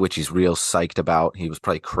kimchi, which he's real psyched about. He was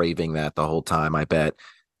probably craving that the whole time, I bet.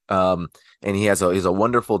 And he's a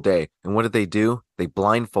wonderful day. And what do? They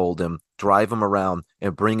blindfold him, drive him around,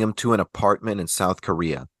 and bring him to an apartment in South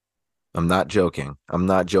Korea. I'm not joking. And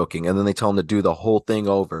then they tell him to do the whole thing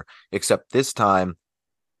over, except this time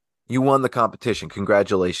you won the competition.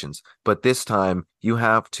 Congratulations. But this time you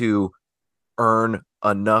have to earn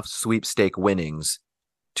enough sweepstake winnings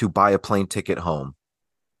to buy a plane ticket home.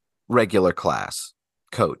 Regular class.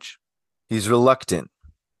 Coach. He's reluctant.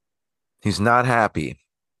 He's not happy,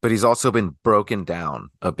 but he's also been broken down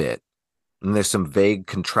a bit. And there's some vague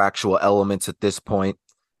contractual elements at this point.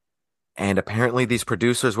 And apparently these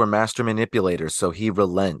producers were master manipulators, so he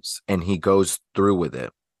relents and he goes through with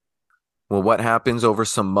it. Well, what happens over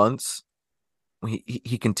some months?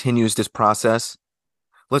 He continues this process.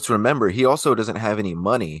 Let's remember, he also doesn't have any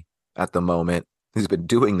money at the moment. He's been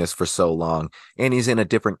doing this for so long, and he's in a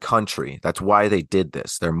different country. That's why they did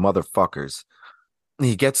this. They're motherfuckers.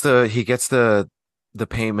 He gets the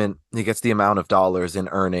payment. He gets the amount of dollars in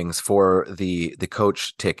earnings for the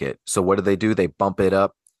coach ticket. So what do? They bump it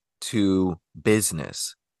up to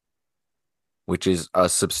business, which is a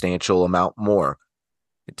substantial amount more.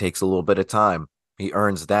 It takes a little bit of time. He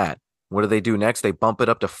earns that. What do they do next? They bump it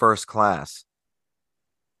up to first class.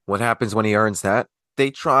 What happens when he earns that?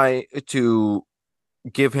 They try to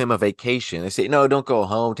give him a vacation. They say, no, don't go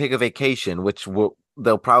home. Take a vacation, which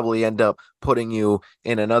they'll probably end up putting you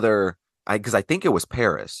in another, because I think it was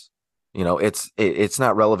Paris. It's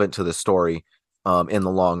not relevant to the story in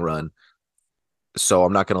the long run, so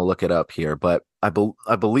I'm not going to look it up here, but I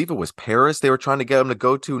believe it was Paris they were trying to get him to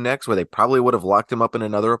go to next, where they probably would have locked him up in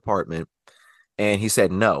another apartment. And he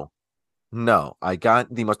said, no, no, I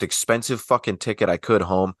got the most expensive fucking ticket I could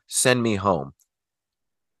home. Send me home.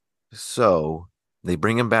 So they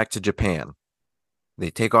bring him back to Japan. They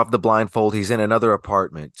take off the blindfold. He's in another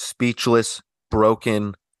apartment, speechless,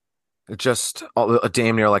 broken, just a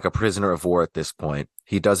damn near like a prisoner of war at this point.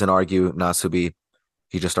 He doesn't argue, Nasubi.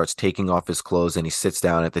 He just starts taking off his clothes and he sits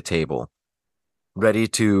down at the table, ready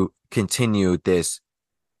to continue this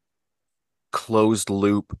closed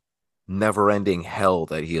loop, never ending hell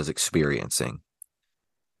that he is experiencing.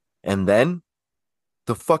 And then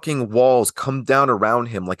the fucking walls come down around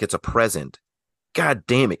him like it's a present. God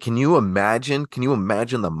damn it. Can you imagine? Can you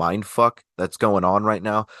imagine the mind fuck that's going on right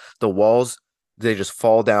now? The walls, they just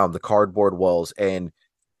fall down, the cardboard walls, and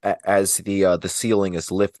as the ceiling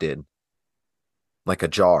is lifted like a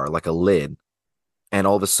jar, like a lid, and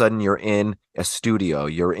all of a sudden you're in a studio,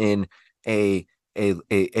 you're in a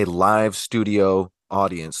live studio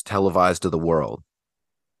audience televised to the world.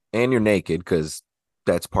 And you're naked because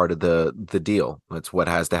that's part of the deal. That's what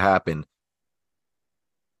has to happen.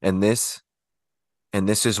 And this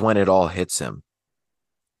is when it all hits him.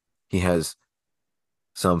 He has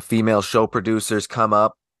some female show producers come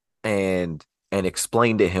up and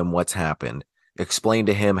explain to him what's happened. Explain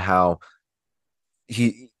to him how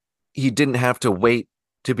he didn't have to wait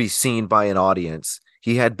to be seen by an audience.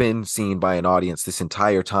 He had been seen by an audience this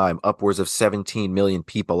entire time, upwards of 17 million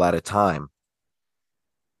people at a time.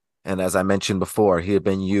 And as I mentioned before, he had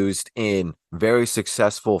been used in very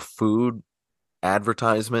successful food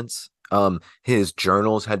advertisements. His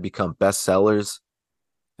journals had become bestsellers,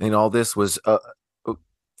 and all this was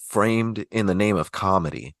framed in the name of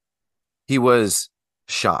comedy. He was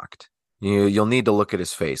shocked. You'll need to look at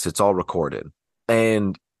his face. It's all recorded.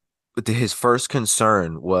 And his first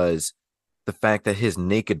concern was the fact that his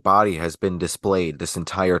naked body has been displayed this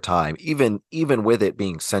entire time, even with it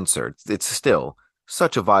being censored. It's still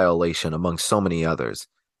such a violation among so many others.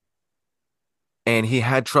 And he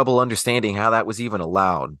had trouble understanding how that was even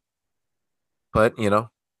allowed. But,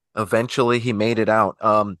 eventually he made it out.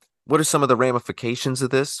 What are some of the ramifications of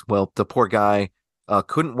this? Well, the poor guy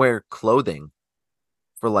couldn't wear clothing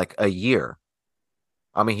for like a year.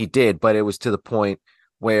 I mean, he did, but it was to the point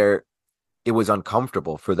where it was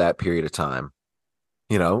uncomfortable for that period of time.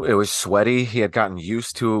 It was sweaty. He had gotten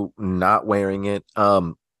used to not wearing it.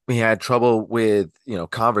 He had trouble with,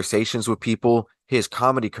 conversations with people. His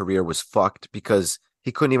comedy career was fucked because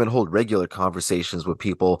he couldn't even hold regular conversations with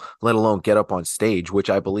people, let alone get up on stage, which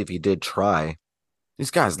I believe he did try.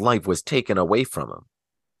 This guy's life was taken away from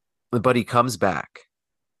him. But he comes back.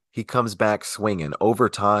 He comes back swinging. Over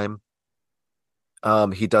time,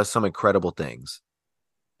 he does some incredible things.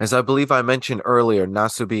 As I believe I mentioned earlier,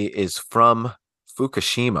 Nasubi is from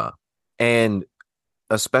Fukushima. And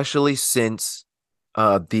especially since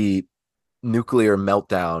the nuclear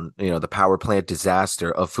meltdown, the power plant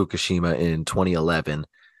disaster of Fukushima in 2011,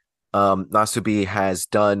 Nasubi has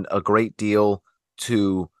done a great deal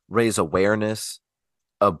to raise awareness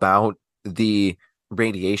about the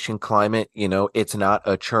radiation climate. It's not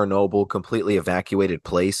a Chernobyl completely evacuated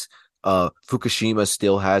place. Fukushima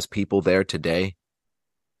still has people there today.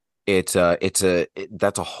 That's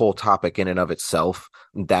a whole topic in and of itself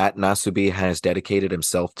that Nasubi has dedicated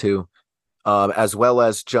himself to, as well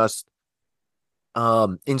as just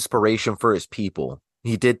inspiration for his people.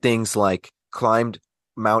 He did things like climbed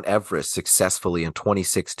Mount Everest successfully in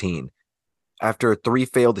 2016. After 3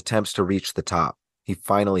 failed attempts to reach the top, he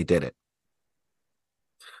finally did it.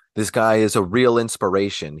 This guy is a real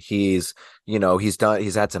inspiration. He's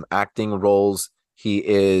had some acting roles. He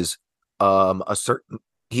is a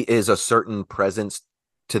certain presence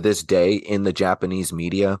to this day in the Japanese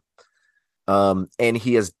media. And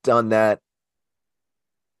he has done that,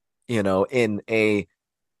 in a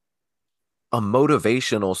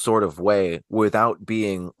motivational sort of way without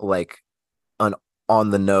being like an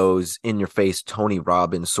on the nose, in your face Tony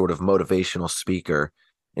Robbins sort of motivational speaker.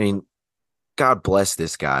 I mean, God bless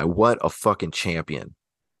this guy. What a fucking champion.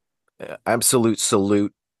 Absolute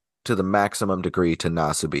salute to the maximum degree to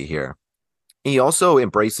Nasubi here. He also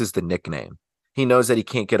embraces the nickname. He knows that he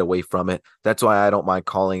can't get away from it. That's why I don't mind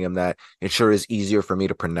calling him that. It sure is easier for me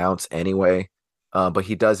to pronounce anyway, but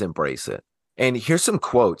he does embrace it. And here's some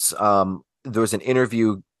quotes. There was an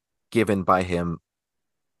interview given by him.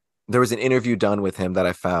 There was an interview done with him that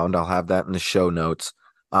I found. I'll have that in the show notes.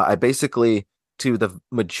 I basically to the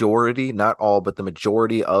majority, not all, but the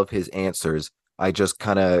majority of his answers. I just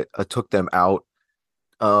kind of took them out.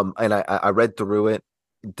 And I read through it.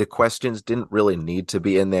 The questions didn't really need to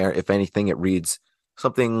be in there. If anything, it reads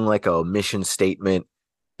something like a mission statement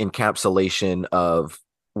encapsulation of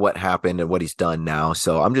what happened and what he's done now.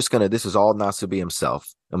 So I'm just gonna. This is all Nasubi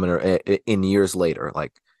himself. I'm gonna in years later,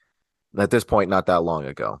 like at this point, not that long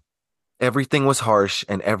ago. Everything was harsh,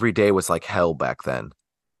 and every day was like hell back then.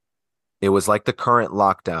 It was like the current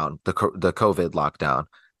lockdown, the COVID lockdown,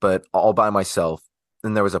 but all by myself.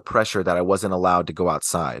 And there was a pressure that I wasn't allowed to go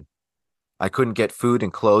outside. I couldn't get food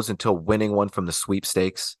and clothes until winning one from the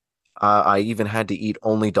sweepstakes. I even had to eat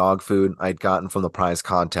only dog food I'd gotten from the prize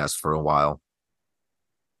contest for a while.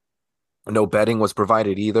 No bedding was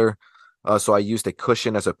provided either, so I used a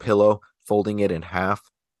cushion as a pillow, folding it in half.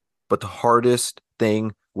 But the hardest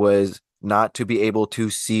thing was not to be able to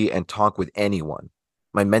see and talk with anyone.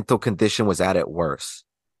 My mental condition was at its worst.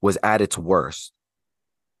 Was at its worst.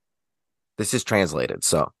 This is translated,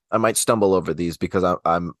 so I might stumble over these because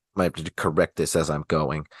I'm might have to correct this as I'm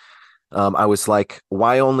going. I was like,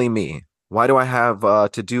 why only me? Why do I have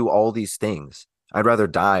to do all these things? I'd rather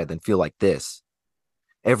die than feel like this.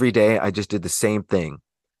 Every day, I just did the same thing,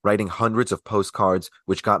 writing hundreds of postcards,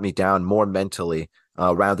 which got me down more mentally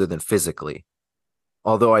rather than physically.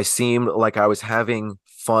 Although I seemed like I was having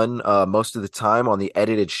fun most of the time on the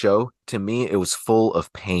edited show, to me, it was full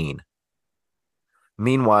of pain.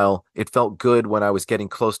 Meanwhile, it felt good when I was getting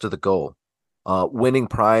close to the goal. Winning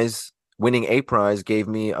a prize gave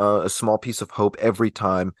me a small piece of hope every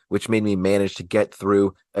time, which made me manage to get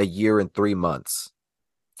through a year and 3 months.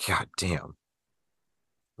 God damn.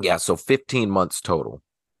 Yeah, so 15 months total.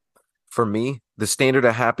 For me, the standard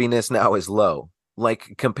of happiness now is low.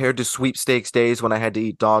 Like compared to sweepstakes days when I had to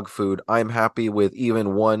eat dog food, I'm happy with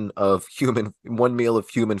even one meal of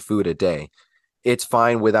human food a day. It's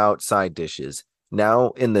fine without side dishes. Now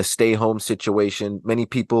in the stay home situation, many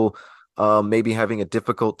people may be having a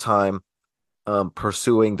difficult time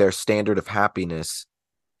pursuing their standard of happiness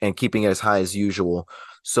and keeping it as high as usual.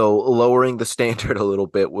 So lowering the standard a little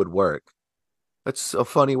bit would work. That's a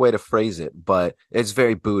funny way to phrase it, but it's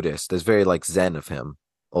very Buddhist. It's very like Zen of him,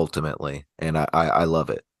 ultimately, and I love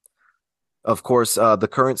it. Of course, the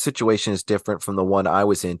current situation is different from the one I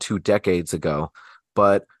was in 2 decades ago,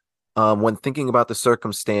 but when thinking about the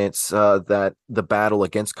circumstance that the battle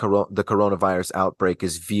against the coronavirus outbreak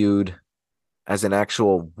is viewed as an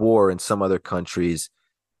actual war in some other countries,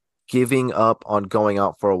 giving up on going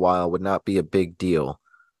out for a while would not be a big deal.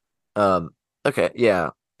 Okay,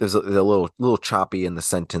 yeah, there's a little choppy in the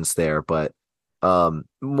sentence there, but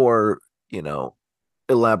more,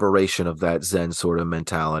 elaboration of that Zen sort of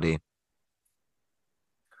mentality.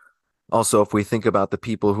 Also, if we think about the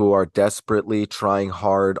people who are desperately trying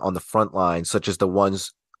hard on the front line, such as the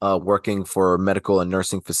ones working for medical and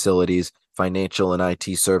nursing facilities, financial and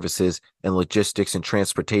IT services, and logistics and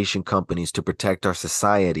transportation companies to protect our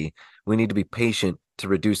society, we need to be patient to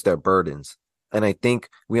reduce their burdens. And I think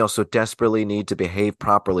we also desperately need to behave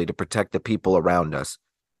properly to protect the people around us.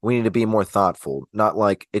 We need to be more thoughtful, not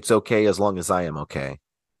like it's okay as long as I am okay.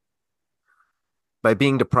 By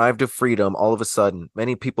being deprived of freedom, all of a sudden,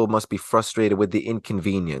 many people must be frustrated with the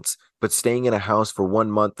inconvenience, but staying in a house for 1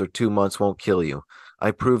 month or 2 months won't kill you.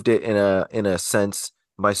 I proved it in a sense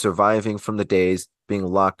by surviving from the days being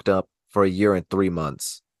locked up for a year and 3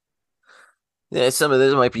 months. Yeah, some of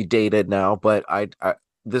this might be dated now, but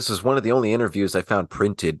this is one of the only interviews I found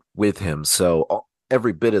printed with him, so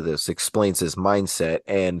every bit of this explains his mindset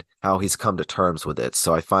and how he's come to terms with it.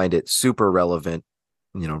 So I find it super relevant,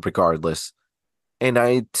 regardless. And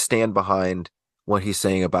I stand behind what he's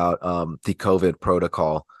saying about the COVID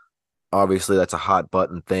protocol. Obviously, that's a hot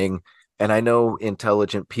button thing. And I know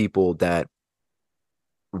intelligent people that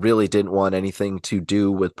really didn't want anything to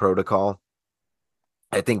do with protocol.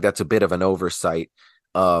 I think that's a bit of an oversight,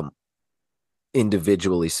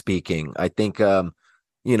 individually speaking. I think,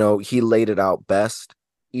 he laid it out best.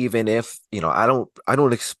 Even if, I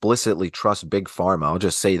don't explicitly trust big pharma. I'll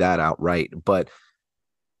just say that outright. But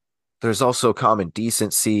there's also common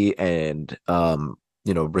decency and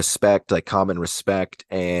respect, like common respect,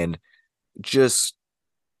 and just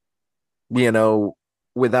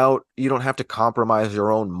without, you don't have to compromise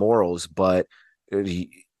your own morals, but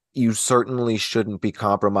you certainly shouldn't be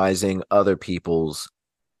compromising other people's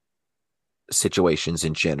situations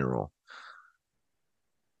in general.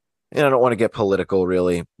 And I don't want to get political,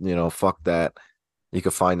 really. Fuck that. You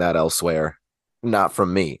can find that elsewhere. Not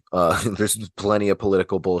from me. There's plenty of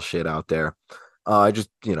political bullshit out there. I just,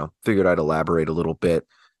 figured I'd elaborate a little bit.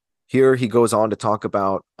 Here he goes on to talk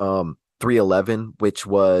about 311, which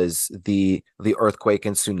was the earthquake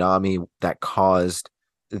and tsunami that caused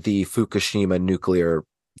the Fukushima nuclear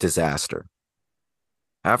disaster.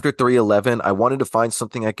 After 311, I wanted to find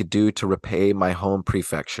something I could do to repay my home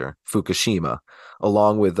prefecture, Fukushima,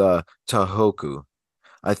 along with Tohoku.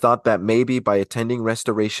 I thought that maybe by attending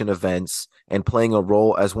restoration events and playing a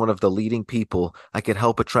role as one of the leading people, I could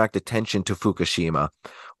help attract attention to Fukushima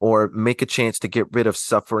or make a chance to get rid of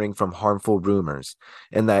suffering from harmful rumors.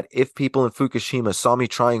 And that if people in Fukushima saw me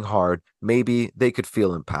trying hard, maybe they could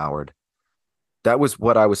feel empowered. That was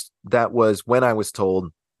when I was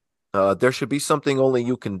told there should be something only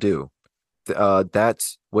you can do.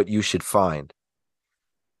 That's what you should find.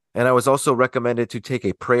 And I was also recommended to take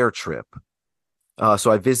a prayer trip.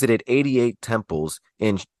 So I visited 88 temples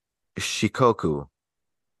in Shikoku.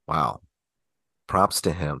 Wow. Props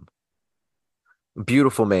to him.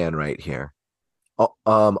 Beautiful man right here.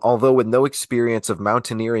 Although with no experience of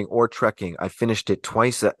mountaineering or trekking, I finished it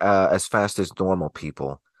twice as fast as normal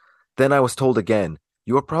people. Then I was told again,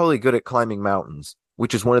 you are probably good at climbing mountains,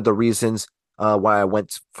 which is one of the reasons why I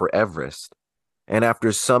went for Everest. And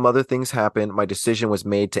after some other things happened, my decision was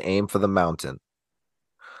made to aim for the mountain.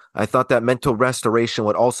 I thought that mental restoration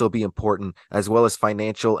would also be important, as well as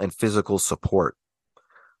financial and physical support.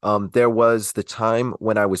 There was the time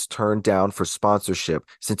when I was turned down for sponsorship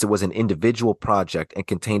since it was an individual project and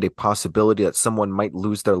contained a possibility that someone might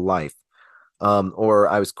lose their life. Or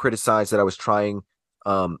I was criticized that I was trying,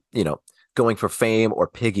 going for fame or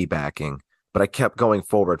piggybacking. But I kept going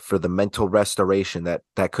forward for the mental restoration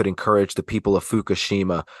that could encourage the people of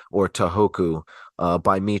Fukushima or Tohoku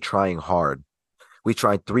by me trying hard. We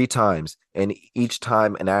tried 3 times, and each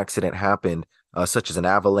time an accident happened, such as an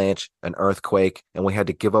avalanche, an earthquake, and we had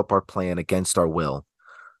to give up our plan against our will.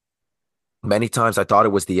 Many times I thought it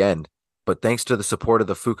was the end, but thanks to the support of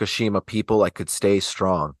the Fukushima people, I could stay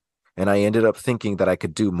strong. And I ended up thinking that I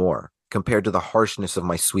could do more compared to the harshness of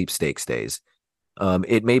my sweepstakes days.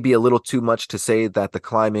 It may be a little too much to say that the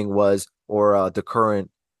climbing was, or the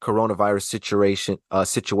current coronavirus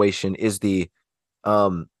situation is the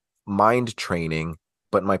mind training,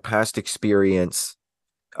 but my past experience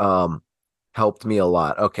helped me a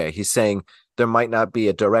lot. Okay, he's saying there might not be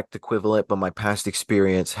a direct equivalent, but my past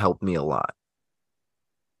experience helped me a lot.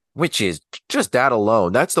 Which is just that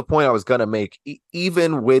alone. That's the point I was going to make,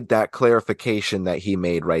 even with that clarification that he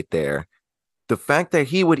made right there. The fact that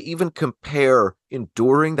he would even compare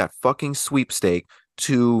enduring that fucking sweepstake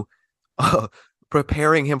to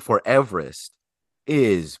preparing him for Everest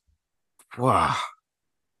is, wow.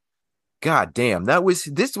 God damn,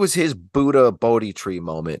 this was his Buddha Bodhi tree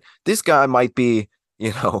moment. This guy might be,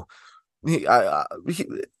 I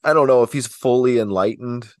don't know if he's fully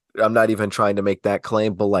enlightened. I'm not even trying to make that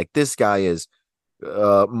claim, but like this guy is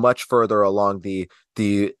much further along the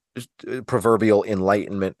proverbial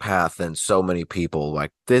enlightenment path than so many people.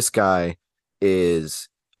 Like this guy is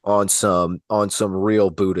on some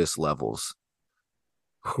real Buddhist levels.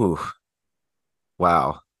 Whew.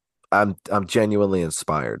 Wow. I'm genuinely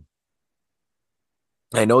inspired.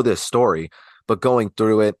 I know this story, but going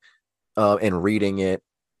through it and reading it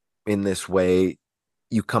in this way,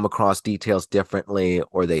 you come across details differently,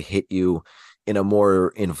 or they hit you in a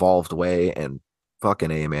more involved way. And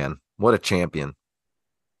fucking A, man, what a champion.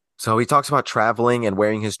 So he talks about traveling and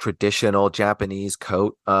wearing his traditional Japanese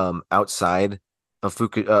coat outside of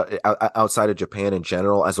outside of Japan in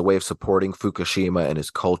general as a way of supporting Fukushima and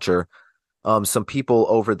his culture. Some people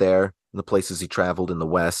over there in the places he traveled in the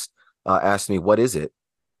West asked me, what is it,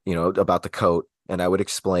 about the coat? And I would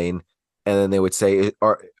explain. And then they would say,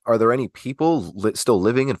 are there any people still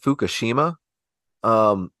living in Fukushima?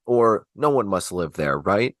 Or no one must live there,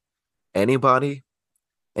 right? Anybody?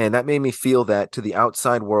 And that made me feel that to the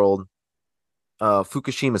outside world,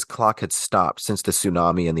 Fukushima's clock had stopped since the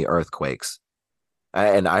tsunami and the earthquakes.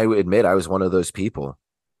 And I admit I was one of those people.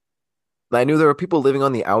 I knew there were people living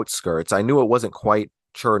on the outskirts. I knew it wasn't quite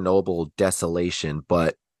Chernobyl desolation,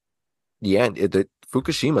 but yeah,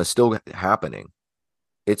 Fukushima is still happening.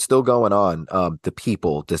 It's still going on. The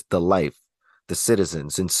people, the life, the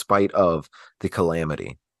citizens, in spite of the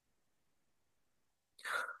calamity.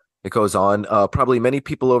 It goes on. Probably many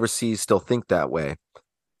people overseas still think that way.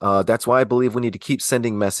 That's why I believe we need to keep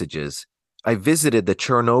sending messages. I visited the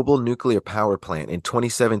Chernobyl nuclear power plant in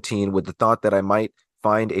 2017 with the thought that I might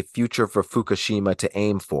find a future for Fukushima to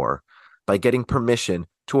aim for. By getting permission,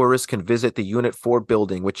 tourists can visit the Unit 4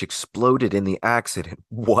 building, which exploded in the accident.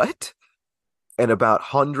 What? And about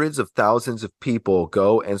hundreds of thousands of people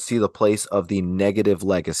go and see the place of the negative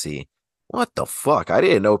legacy. What the fuck? I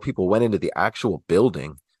didn't know people went into the actual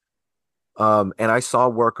building. And I saw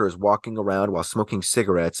workers walking around while smoking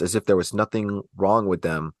cigarettes as if there was nothing wrong with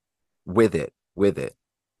them with it,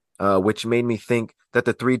 which made me think that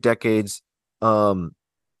the 3 decades um,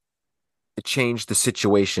 changed the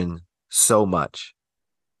situation so much.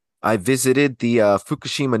 I visited the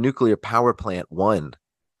Fukushima nuclear power plant one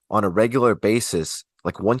on a regular basis,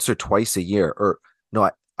 like once or twice a year. Or no,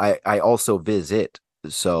 I also visit.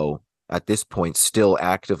 So at this point, still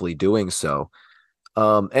actively doing so.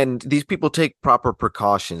 And these people take proper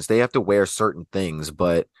precautions. They have to wear certain things,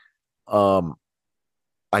 but um,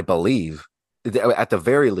 I believe at the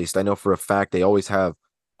very least, I know for a fact they always have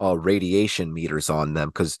radiation meters on them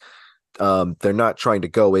because they're not trying to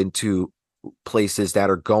go into places that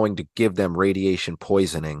are going to give them radiation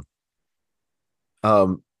poisoning.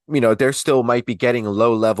 There still might be getting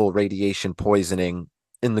low level radiation poisoning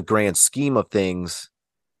in the grand scheme of things,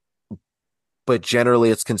 but generally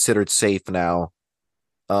it's considered safe now.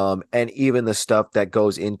 And even the stuff that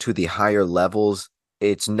goes into the higher levels,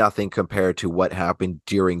 it's nothing compared to what happened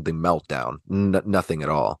during the meltdown. Nothing at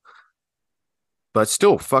all. But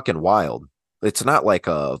still fucking wild. It's not like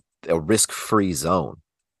a risk-free zone.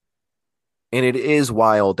 And it is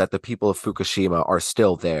wild that the people of Fukushima are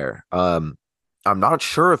still there. I'm not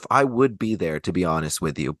sure if I would be there, to be honest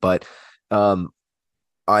with you, but um,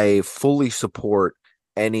 I fully support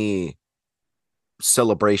any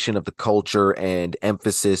celebration of the culture and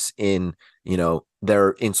emphasis in,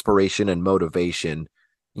 their inspiration and motivation.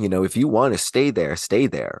 If you want to stay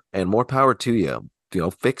there, and more power to you.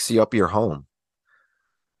 Fix you up your home.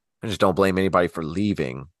 I just don't blame anybody for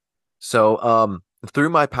leaving. So, through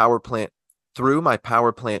my power plant through my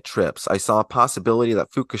power plant trips, I saw a possibility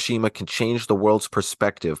that Fukushima can change the world's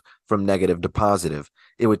perspective from negative to positive.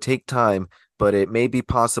 It would take time, but it may be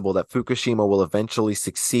possible that Fukushima will eventually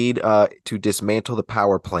succeed to dismantle the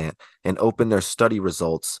power plant and open their study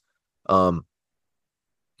results um,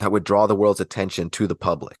 that would draw the world's attention to the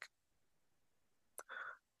public.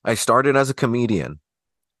 I started as a comedian,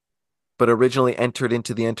 but originally entered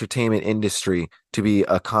into the entertainment industry to be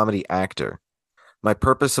a comedy actor. My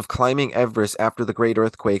purpose of climbing Everest after the great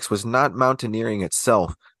earthquakes was not mountaineering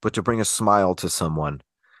itself, but to bring a smile to someone.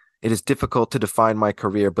 It is difficult to define my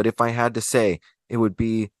career, but if I had to say, it would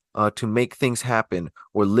be to make things happen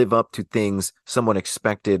or live up to things someone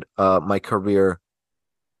expected my career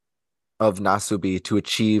of Nasubi to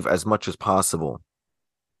achieve as much as possible.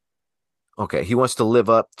 Okay, he wants to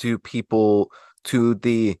live up to people, to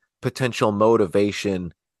the potential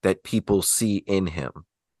motivation that people see in him,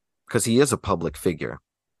 because he is a public figure.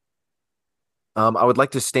 I would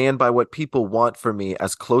like to stand by what people want for me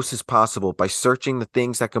as close as possible by searching the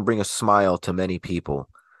things that can bring a smile to many people.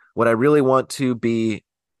 What I really want to be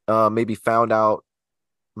maybe found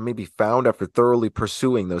after thoroughly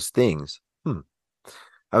pursuing those things.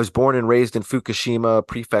 I was born and raised in Fukushima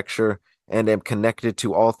Prefecture and am connected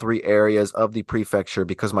to all three areas of the prefecture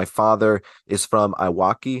because my father is from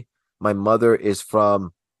Iwaki, my mother is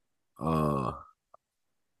from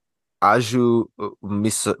Aju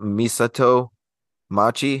Misato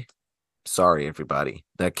Machi. Sorry, everybody.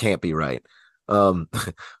 That can't be right. Um,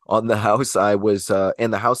 on the house I was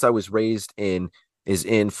and the house I was raised in is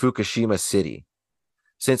in Fukushima City.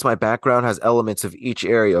 Since my background has elements of each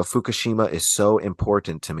area, Fukushima is so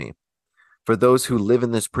important to me. For those who live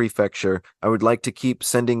in this prefecture, I would like to keep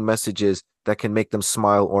sending messages that can make them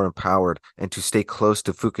smile or empowered and to stay close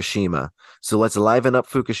to Fukushima. So let's liven up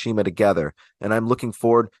Fukushima together, and I'm looking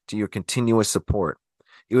forward to your continuous support.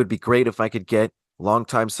 It would be great if I could get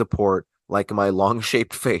long-time support like my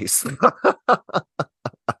long-shaped face.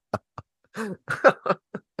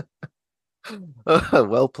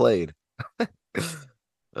 Well played.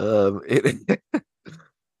 It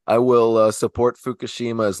I will support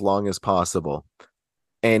Fukushima as long as possible.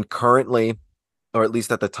 And currently, or at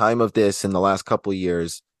least at the time of this, in the last couple of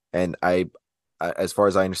years, and as far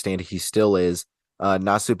as I understand, he still is.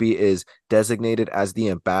 Nasubi is designated as the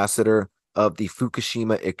ambassador of the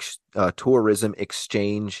Fukushima Tourism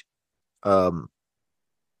Exchange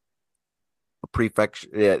prefecture.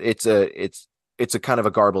 Yeah, it's a kind of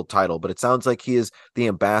a garbled title, but it sounds like he is the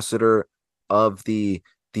ambassador of the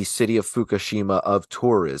city of Fukushima of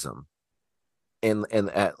tourism and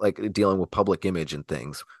at, like dealing with public image and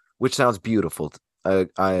things, which sounds beautiful.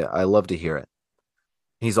 I love to hear it.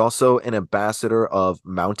 He's also an ambassador of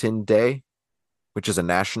Mountain Day, which is a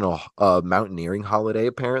national mountaineering holiday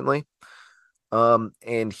apparently.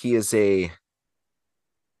 And he is a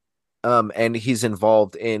and he's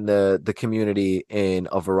involved in the community in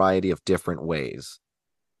a variety of different ways.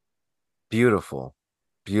 Beautiful,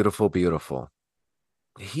 beautiful, beautiful.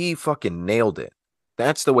 He fucking nailed it.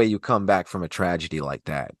 That's the way you come back from a tragedy like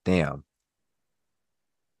that. Damn.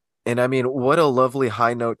 And I mean, what a lovely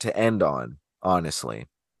high note to end on, honestly.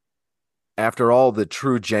 After all the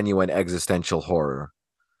true, genuine existential horror,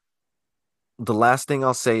 the last thing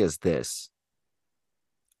I'll say is this.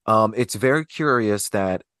 It's very curious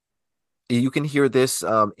that you can hear this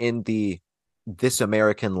in the This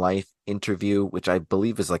American Life interview, which I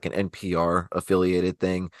believe is like an NPR affiliated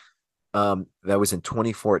thing. That was in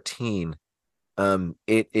 2014.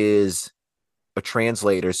 It is a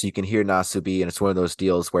translator, so you can hear Nasubi, and it's one of those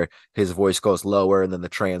deals where his voice goes lower and then the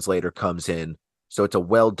translator comes in. So it's a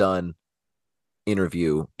well done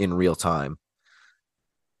interview in real time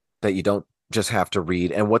that you don't just have to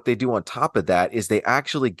read. And what they do on top of that is they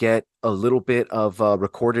actually get a little bit of a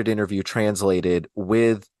recorded interview translated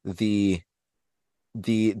with the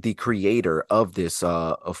creator of this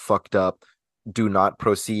fucked up do not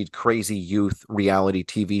proceed crazy youth reality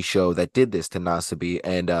TV show that did this to Nasubi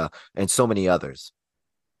and so many others.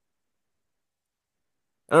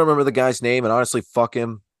 I don't remember the guy's name, and honestly, fuck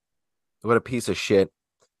him. What a piece of shit.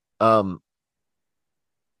 Um,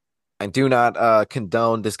 I do not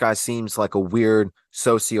condone. This guy seems like a weird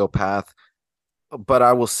sociopath, but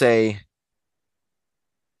I will say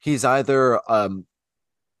he's either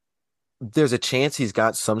there's a chance he's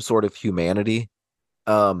got some sort of humanity,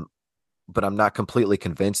 um, but I'm not completely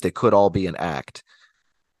convinced. It could all be an act.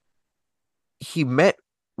 He met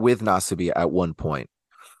with Nasubi at one point,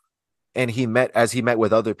 and he met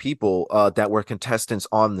with other people that were contestants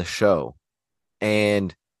on the show,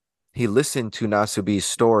 and he listened to Nasubi's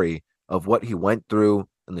story of what he went through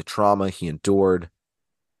and the trauma he endured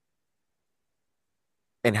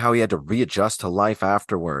and how he had to readjust to life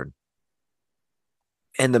afterward.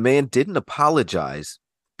 And the man didn't apologize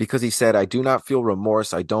because he said, I do not feel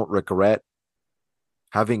remorse. I don't regret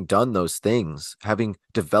having done those things, having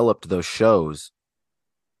developed those shows.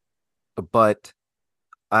 But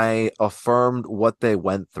I affirmed what they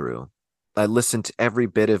went through. I listened to every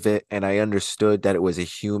bit of it and I understood that it was a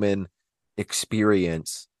human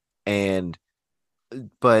experience. And,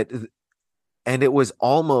 but, and it was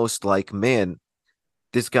almost like, man,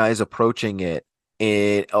 this guy's approaching it.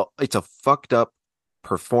 It's a fucked up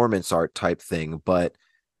performance art type thing, but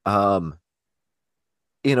um,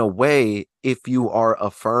 in a way, if you are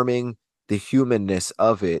affirming the humanness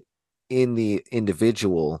of it in the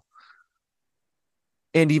individual,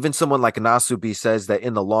 and even someone like Nasubi says that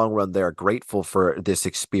in the long run, they're grateful for this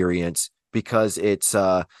experience because it's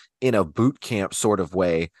in a boot camp sort of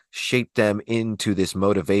way, shaped them into this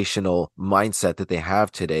motivational mindset that they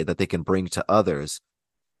have today that they can bring to others.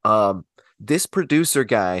 Um, this producer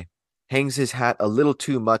guy hangs his hat a little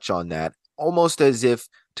too much on that, almost as if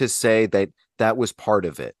to say that that was part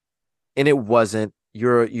of it, and it wasn't.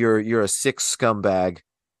 You're a sick scumbag.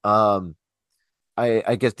 Um,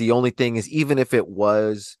 I guess the only thing is, even if it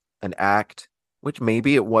was an act, which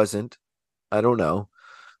maybe it wasn't, I don't know,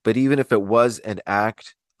 but even if it was an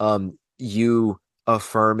act, you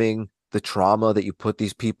affirming the trauma that you put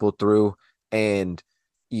these people through, and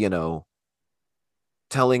you know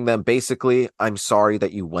telling them basically, I'm sorry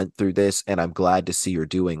that you went through this and I'm glad to see you're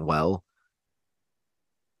doing well.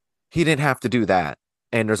 He didn't have to do that.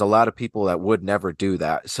 And there's a lot of people that would never do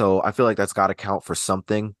that. So I feel like that's got to count for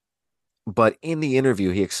something. But in the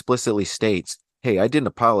interview, he explicitly states, hey, I didn't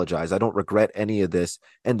apologize. I don't regret any of this.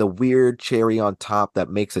 And the weird cherry on top that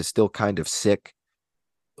makes it still kind of sick,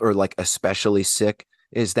 or like especially sick,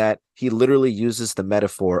 is that he literally uses the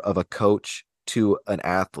metaphor of a coach to an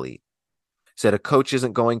athlete. Said a coach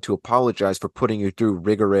isn't going to apologize for putting you through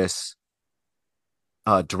rigorous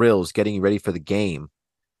drills, getting you ready for the game,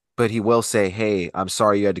 but he will say, "Hey, I'm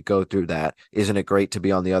sorry you had to go through that. Isn't it great to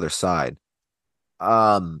be on the other side?"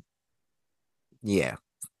 Um, yeah.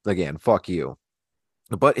 Again, fuck you.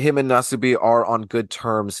 But him and Nasubi are on good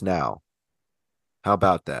terms now. How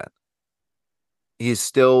about that? He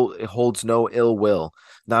still holds no ill will.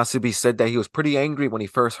 Nasubi said that he was pretty angry when he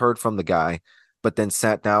first heard from the guy, but then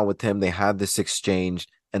sat down with him. They had this exchange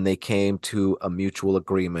and they came to a mutual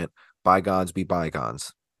agreement. Bygones be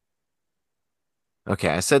bygones. Okay,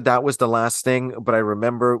 I said that was the last thing, but I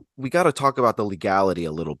remember we got to talk about the legality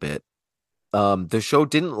a little bit. The show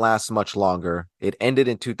didn't last much longer. It ended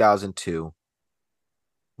in 2002,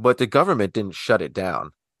 but the government didn't shut it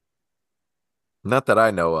down. Not that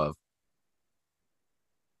I know of.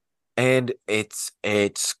 And it's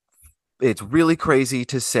really crazy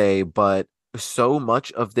to say, but so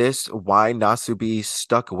much of this, why Nasubi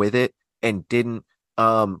stuck with it and didn't,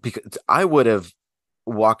 because I would have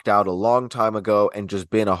walked out a long time ago and just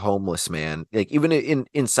been a homeless man. Like even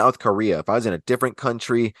in South Korea, if I was in a different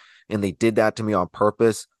country and they did that to me on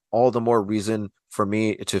purpose, all the more reason for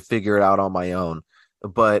me to figure it out on my own.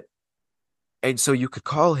 But And so you could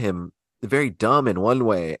call him very dumb in one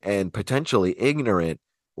way and potentially ignorant,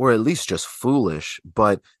 or at least just foolish.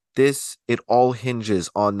 But it all hinges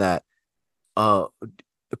on that uh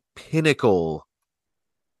pinnacle,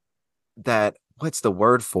 that what's the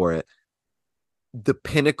word for it? The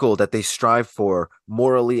pinnacle that they strive for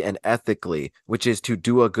morally and ethically, which is to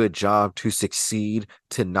do a good job, to succeed,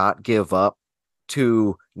 to not give up,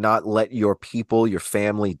 to not let your people, your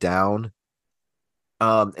family down.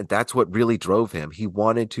 And that's what really drove him. He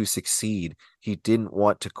wanted to succeed. He didn't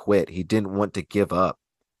want to quit. He didn't want to give up.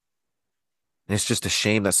 And it's just a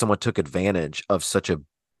shame that someone took advantage of such a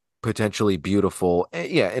potentially beautiful,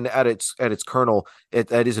 yeah, and at its kernel,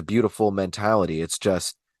 that is a beautiful mentality. It's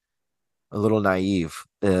just a little naive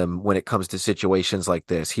when it comes to situations like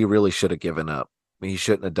this. He really should have given up. He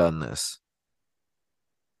shouldn't have done this.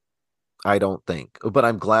 I don't think, but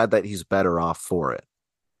I'm glad that he's better off for it.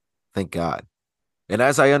 Thank God. And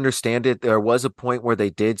as I understand it, there was a point where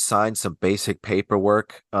they did sign some basic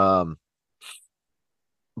paperwork. But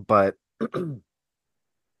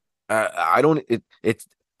I don't.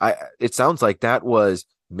 It sounds like that was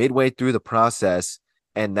midway through the process,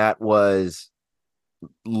 and that was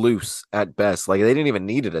loose at best. Like they didn't even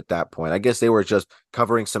need it at that point. I guess they were just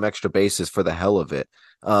covering some extra bases for the hell of it.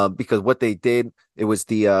 Because what they did, it was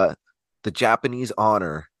the Japanese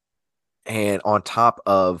honor, and on top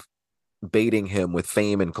of baiting him with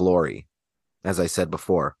fame and glory, as I said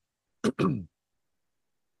before, and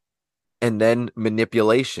then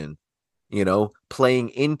manipulation, playing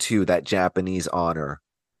into that Japanese honor,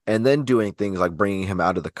 and then doing things like bringing him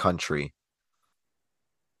out of the country.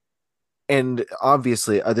 And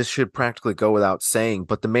obviously, this should practically go without saying,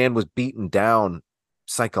 but the man was beaten down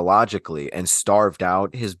psychologically and starved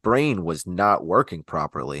out. His brain was not working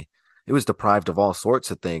properly. It was deprived of all sorts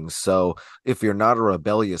of things. So if you're not a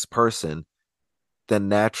rebellious person, then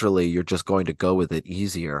naturally you're just going to go with it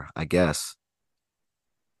easier, I guess.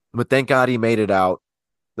 But thank God he made it out.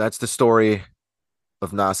 That's the story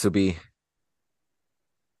of Nasubi.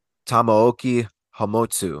 Tamaoki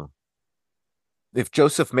Hamotsu. If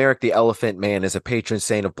Joseph Merrick the Elephant Man is a patron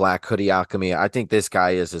saint of Black Hoodie Alchemy, I think this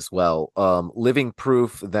guy is as well. Living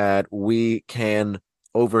proof that we can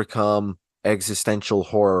overcome existential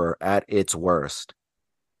horror at its worst.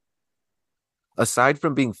 Aside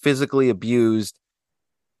from being physically abused,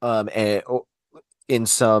 and in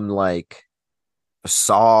some like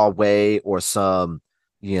Saw way or some,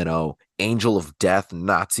 angel of death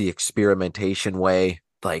Nazi experimentation way,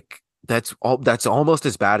 like that's almost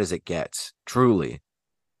as bad as it gets, truly.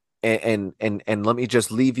 And let me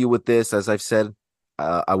just leave you with this. As I've said,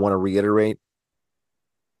 I want to reiterate,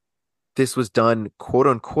 this was done quote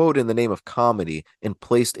unquote in the name of comedy and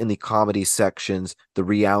placed in the comedy sections, the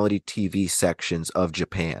reality TV sections of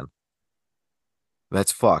Japan.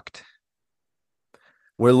 That's fucked.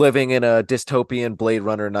 We're living in a dystopian Blade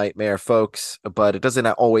Runner nightmare, folks, but it doesn't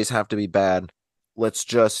always have to be bad. Let's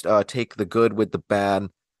just take the good with the bad.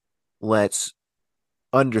 Let's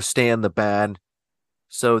understand the bad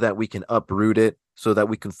so that we can uproot it, so that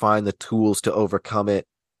we can find the tools to overcome it,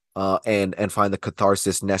 and find the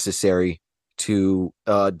catharsis necessary to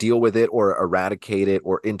deal with it or eradicate it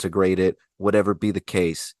or integrate it, whatever be the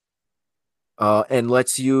case. And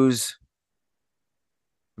let's use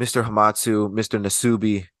Mr.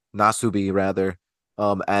 Nasubi rather,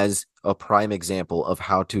 as a prime example of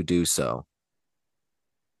how to do so.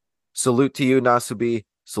 Salute to you, Nasubi.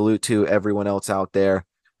 Salute to everyone else out there.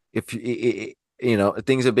 If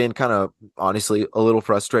things have been kind of honestly a little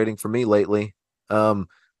frustrating for me lately. The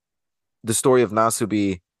story of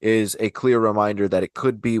Nasubi is a clear reminder that it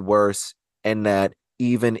could be worse, and that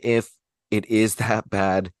even if it is that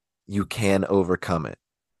bad, you can overcome it.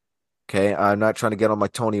 Okay, I'm not trying to get on my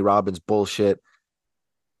Tony Robbins bullshit,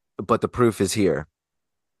 but the proof is here,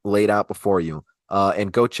 laid out before you.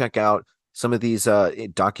 And go check out some of these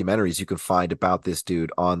documentaries you can find about this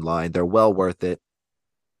dude online. They're well worth it.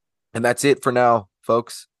 And that's it for now,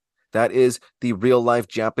 folks. That is the real life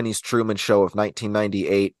Japanese Truman Show of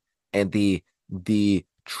 1998 and the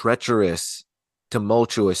treacherous,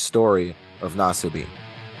 tumultuous story of Nasubi.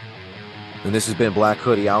 And this has been Black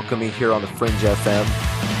Hoodie Alchemy here on the Fringe FM.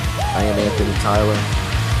 I am Anthony Tyler.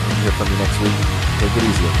 I'll hear from you next week. Take it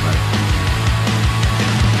easy, everybody.